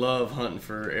 I love hunting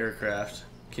for aircraft.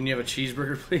 Can you have a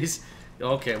cheeseburger, please?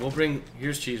 Okay, we'll bring.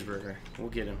 Here's Cheeseburger. We'll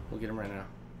get him. We'll get him right now.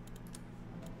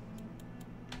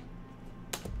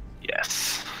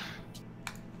 Yes.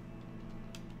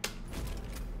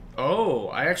 Oh,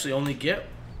 I actually only get.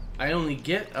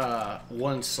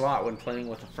 One slot when playing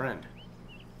with a friend.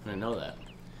 I didn't know that.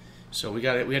 So we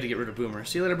got it. We had to get rid of Boomer.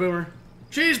 See you later, Boomer.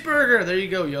 Cheeseburger. There you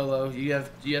go, YOLO. You have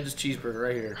this cheeseburger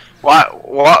right here.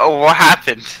 What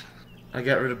happened? I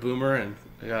got rid of Boomer and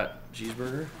I got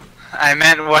Cheeseburger. I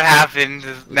meant what happened.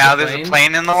 Now the there's plane? a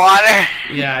plane in the water.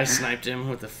 Yeah, I sniped him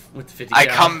with the 50 cal. I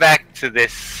come back to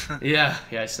this. Yeah,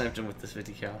 I sniped him with the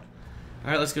 50 cal.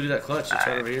 All right, let's go do that clutch. It's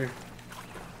right over here.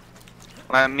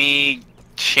 Let me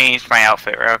change my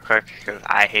outfit real quick because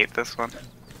I hate this one.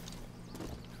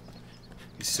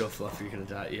 He's so fluffy, you're gonna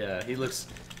die. Yeah, he looks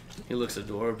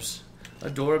adorbs.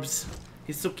 Adorbs.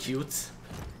 He's so cute.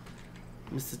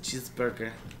 Mr.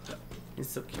 Cheeseburger. He's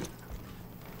so cute.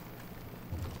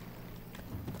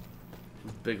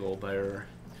 Big old bear.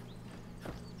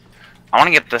 I want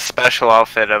to get the special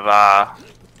outfit of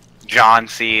John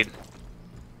Seed.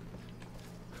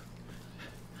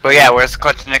 But yeah, where's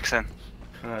Clutch Nixon?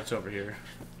 It's over here.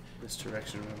 This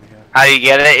direction over here. How do you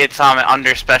get it? It's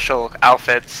under special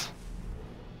outfits.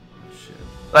 Shit.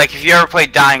 Like if you ever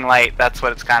played Dying Light, that's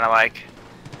what it's kind of like.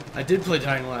 I did play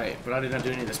Dying Light, but I did not do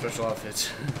any of the special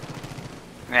outfits.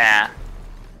 Yeah.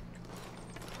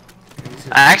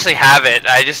 I actually have it.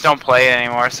 I just don't play it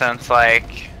anymore since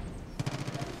like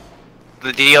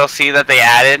the DLC that they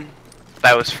added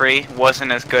that was free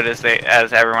wasn't as good as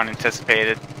everyone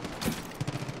anticipated.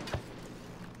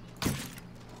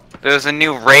 There was a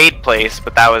new raid place,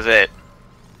 but that was it.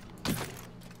 I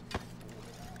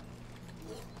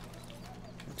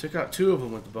took out 2 of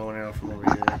them with the bow and arrow from over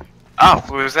here. Oh,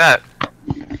 who was that?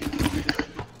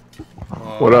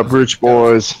 What up, Rich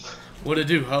Boys? What to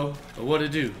do, ho? What to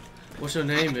do? What's your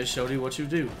name, Miss Shody? What you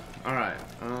do? Alright,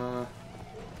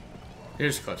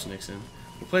 here's Clutch Nixon.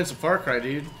 We're playing some Far Cry,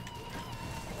 dude.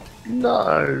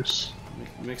 Nice.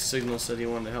 Mixed Signal said he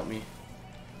wanted to help me.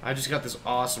 I just got this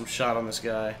awesome shot on this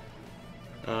guy.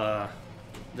 That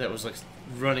was like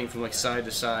running from like side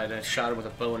to side. I shot him with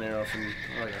a bow and arrow from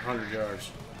like 100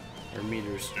 yards or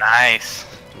meters. Nice.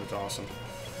 It was awesome.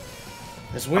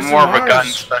 It's I'm Winston more of a Mars. gun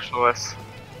specialist.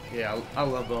 Yeah, I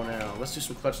love bow and arrow. Let's do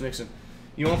some Clutch Nixon.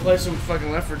 You want to play some fucking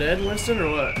Left 4 Dead, Winston,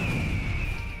 or what?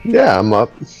 Yeah, I'm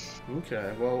up.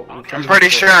 Okay, well... I'm pretty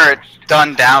sure it's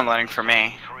done downloading for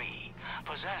me.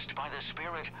 Possessed by the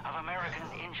spirit of American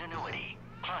ingenuity,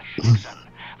 Clutch Nixon,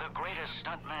 the greatest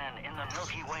stuntman in the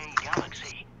Milky Way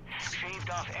galaxy, shaved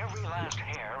off every last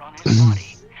hair on his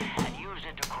body and used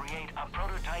it to create a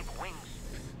prototype wings.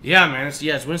 Yeah, man.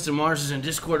 It's Winston Mars is in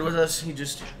Discord with us. He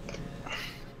just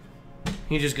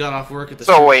got off work at the.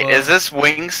 So wait, club. is this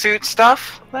wingsuit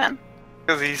stuff then?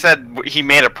 Because he said he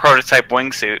made a prototype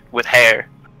wingsuit with hair.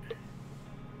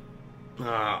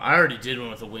 I already did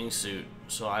one with a wingsuit,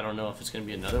 so I don't know if it's gonna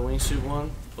be another wingsuit one.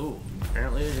 Ooh,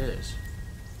 apparently it is.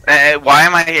 Why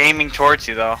am I aiming towards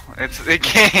you though? It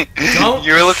can't. Don't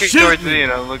You're looking shoot towards me. me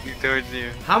and I'm looking towards you.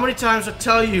 How many times I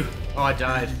tell you? Oh, I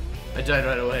died. I died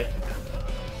right away.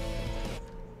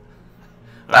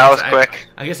 That was quick.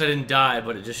 I guess I didn't die,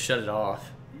 but it just shut it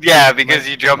off. Yeah, because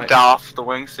you jumped off the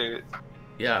wingsuit.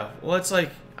 Yeah, well, it's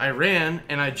like I ran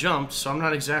and I jumped, so I'm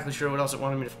not exactly sure what else it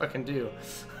wanted me to fucking do.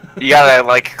 You gotta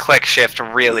like click shift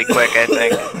really quick, I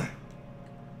think.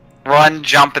 Run,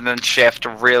 jump, and then shift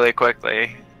really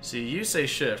quickly. See, you say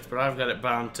shift, but I've got it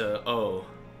bound to O.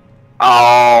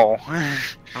 Oh.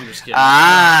 I'm just kidding.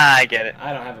 Ah, I get it.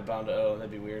 I don't have it bound to O.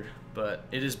 That'd be weird. But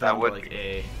it is bound to like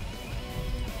A.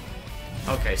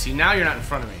 Okay, see, now you're not in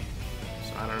front of me.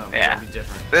 So I don't know. Maybe Yeah. it'll be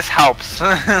different. This helps.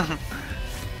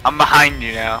 I'm behind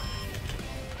you now.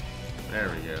 There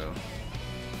we go.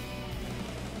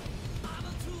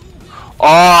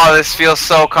 Oh, this feels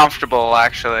so comfortable,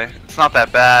 actually. It's not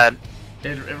that bad.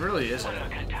 It really isn't.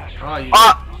 Oh, you.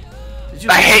 Did you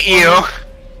I hit you.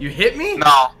 You hit me?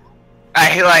 No.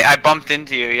 I bumped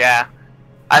into you, yeah.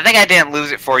 I think I didn't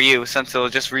lose it for you, since it'll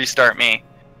just restart me.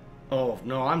 Oh,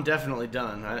 no, I'm definitely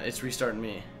done. It's restarting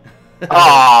me.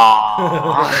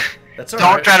 Aww. That's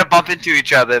alright. Don't try to bump into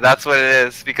each other, that's what it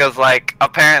is. Because, like,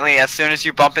 apparently as soon as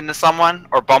you bump into someone,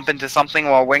 or bump into something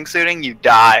while wingsuiting, you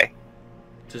die.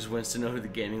 Does Winston know who the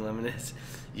gaming lemon is?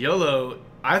 YOLO.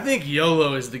 I think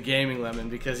YOLO is the gaming lemon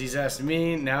because he's asked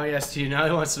me, now he asked you, now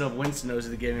he wants to know if Winston knows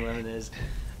who the gaming lemon is.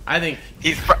 I think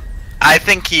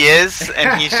he is,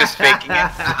 and he's just faking it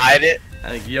to hide it. I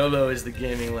think YOLO is the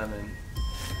gaming lemon.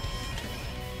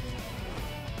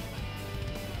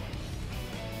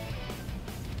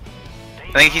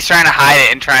 I think he's trying to hide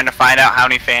it and trying to find out how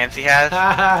many fans he has.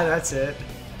 That's it.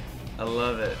 I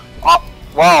love it. Oh,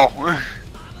 whoa.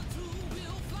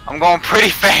 I'm going pretty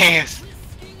fast.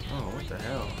 Oh, what the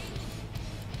hell?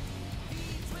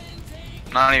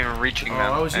 Not even reaching them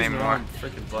I was using the anymore. wrong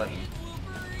freaking button.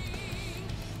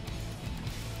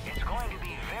 It's going to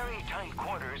be very tight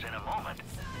quarters in a moment.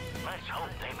 Let's hope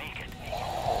they make it.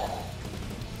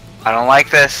 I don't like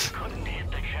this. Couldn't hit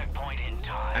the checkpoint in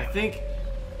time.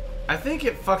 I think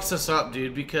it fucks us up,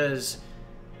 dude, because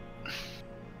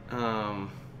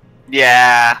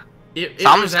Yeah. it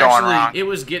Something's was going actually wrong. it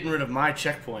was getting rid of my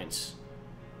checkpoints.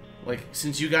 Like,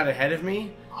 since you got ahead of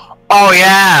me, Oh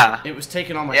yeah. it was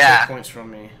taking all my Yeah. checkpoints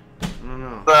from me. I don't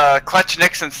know. The Clutch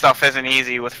Nixon stuff isn't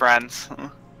easy with friends.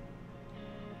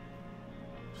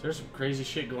 There's some crazy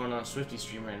shit going on Swifty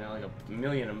stream right now, like a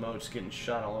million emotes getting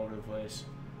shot all over the place.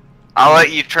 I'll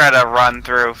let you try to run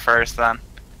through first then.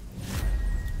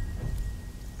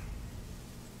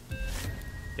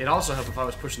 It'd also help if I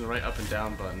was pushing the right up and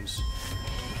down buttons.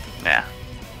 Yeah.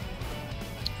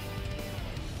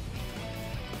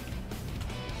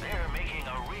 They're making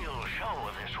a real show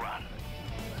of this run.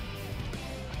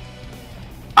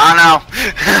 I don't know.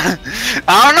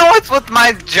 I don't know what's with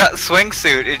my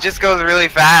swingsuit. It just goes really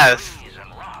fast. Trees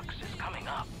and rocks is coming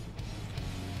up.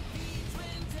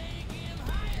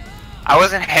 I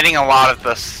wasn't hitting a lot of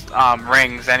the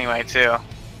rings anyway, too.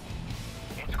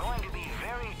 It's going to be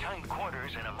very tight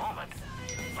quarters in a moment.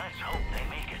 Let's hope they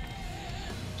make it.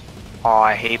 Oh,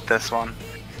 I hate this one.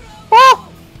 Woo!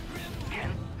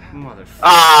 Motherfucker.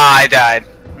 Ah, I died.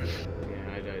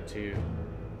 Yeah, I died too.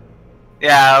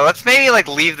 Yeah, let's maybe like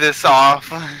leave this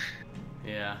off.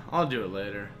 Yeah, I'll do it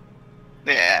later.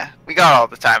 Yeah, we got all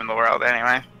the time in the world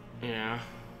anyway. Yeah.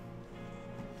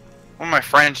 One of my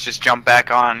friends just jumped back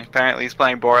on. Apparently he's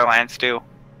playing Borderlands 2.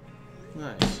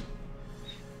 Nice.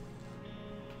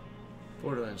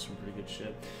 Borderlands some pretty good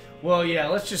shit. Well, yeah,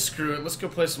 let's just screw it. Let's go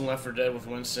play some Left 4 Dead with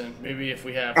Winston. Maybe if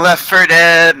we have... Left 4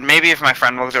 Dead, maybe if my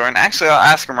friend will join. Actually, I'll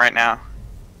ask him right now.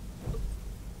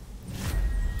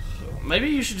 Maybe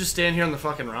you should just stand here on the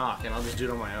fucking rock, and I'll just do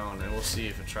it on my own, and we'll see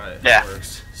if it Yeah.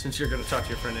 works. Since you're gonna talk to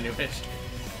your friend anyways.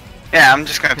 Yeah, I'm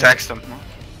just gonna text him.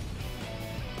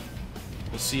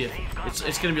 We'll see if...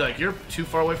 It's gonna be like, you're too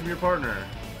far away from your partner.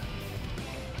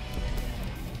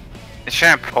 It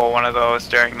shouldn't pull one of those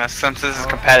during this, since this is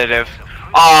competitive.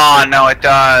 Oh, no, it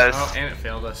does. Oh, and it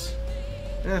failed us.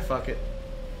 Fuck it.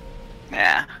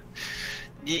 Yeah.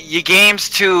 Your game's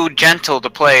too gentle to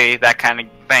play that kind of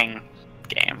thing.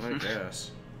 Game. I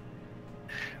guess.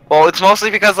 Well, it's mostly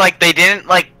because, like, they didn't,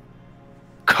 like,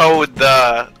 code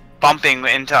the bumping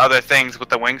into other things with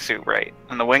the wingsuit right.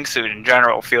 And the wingsuit in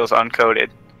general feels uncoded.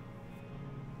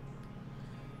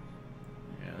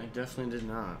 Yeah, they definitely did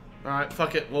not. Alright,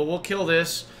 fuck it. Well, we'll kill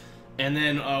this, and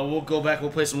then we'll go back,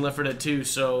 we'll play some Left 4 Dead 2.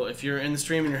 So if you're in the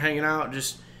stream and you're hanging out,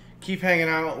 just keep hanging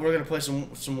out. We're going to play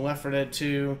some Left 4 Dead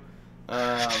 2.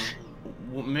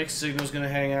 Mixed Signal's going to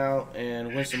hang out,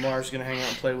 and Winston Mars is going to hang out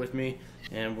and play with me.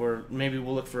 And maybe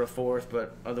we'll look for a fourth,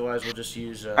 but otherwise we'll just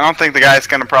use... I don't think the guy's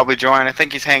gonna probably join. I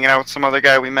think he's hanging out with some other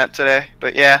guy we met today.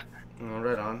 But yeah. Oh,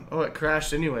 right on. Oh, it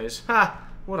crashed anyways. Ha!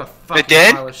 What a fucking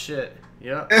did? pile of shit.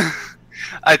 Yep.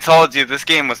 I told you, this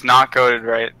game was not coded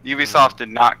right. Ubisoft did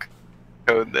not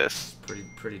code this.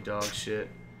 Pretty dog shit.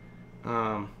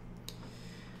 Let's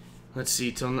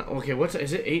see. Okay,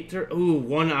 is it 8:30? Ooh,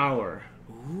 1 hour.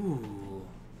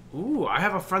 Ooh, I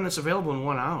have a friend that's available in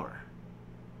 1 hour.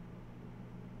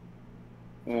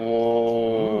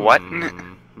 What?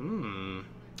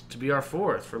 To be our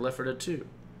 4th for Left 4 Dead 2.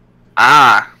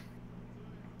 Ah.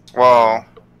 Well.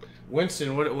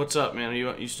 Winston, what's up, man?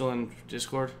 Are you still in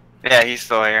Discord? Yeah, he's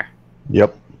still here.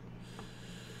 Yep.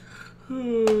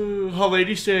 How late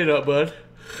you staying up, bud?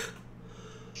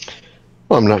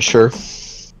 Well, I'm not sure.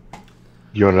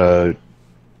 You wanna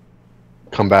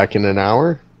come back in an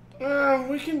hour?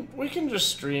 We can just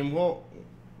stream.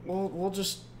 We'll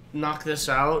just knock this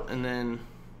out and then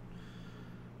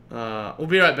we'll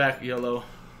be right back, YOLO.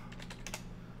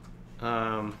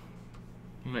 I'm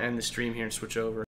gonna end the stream here and switch over.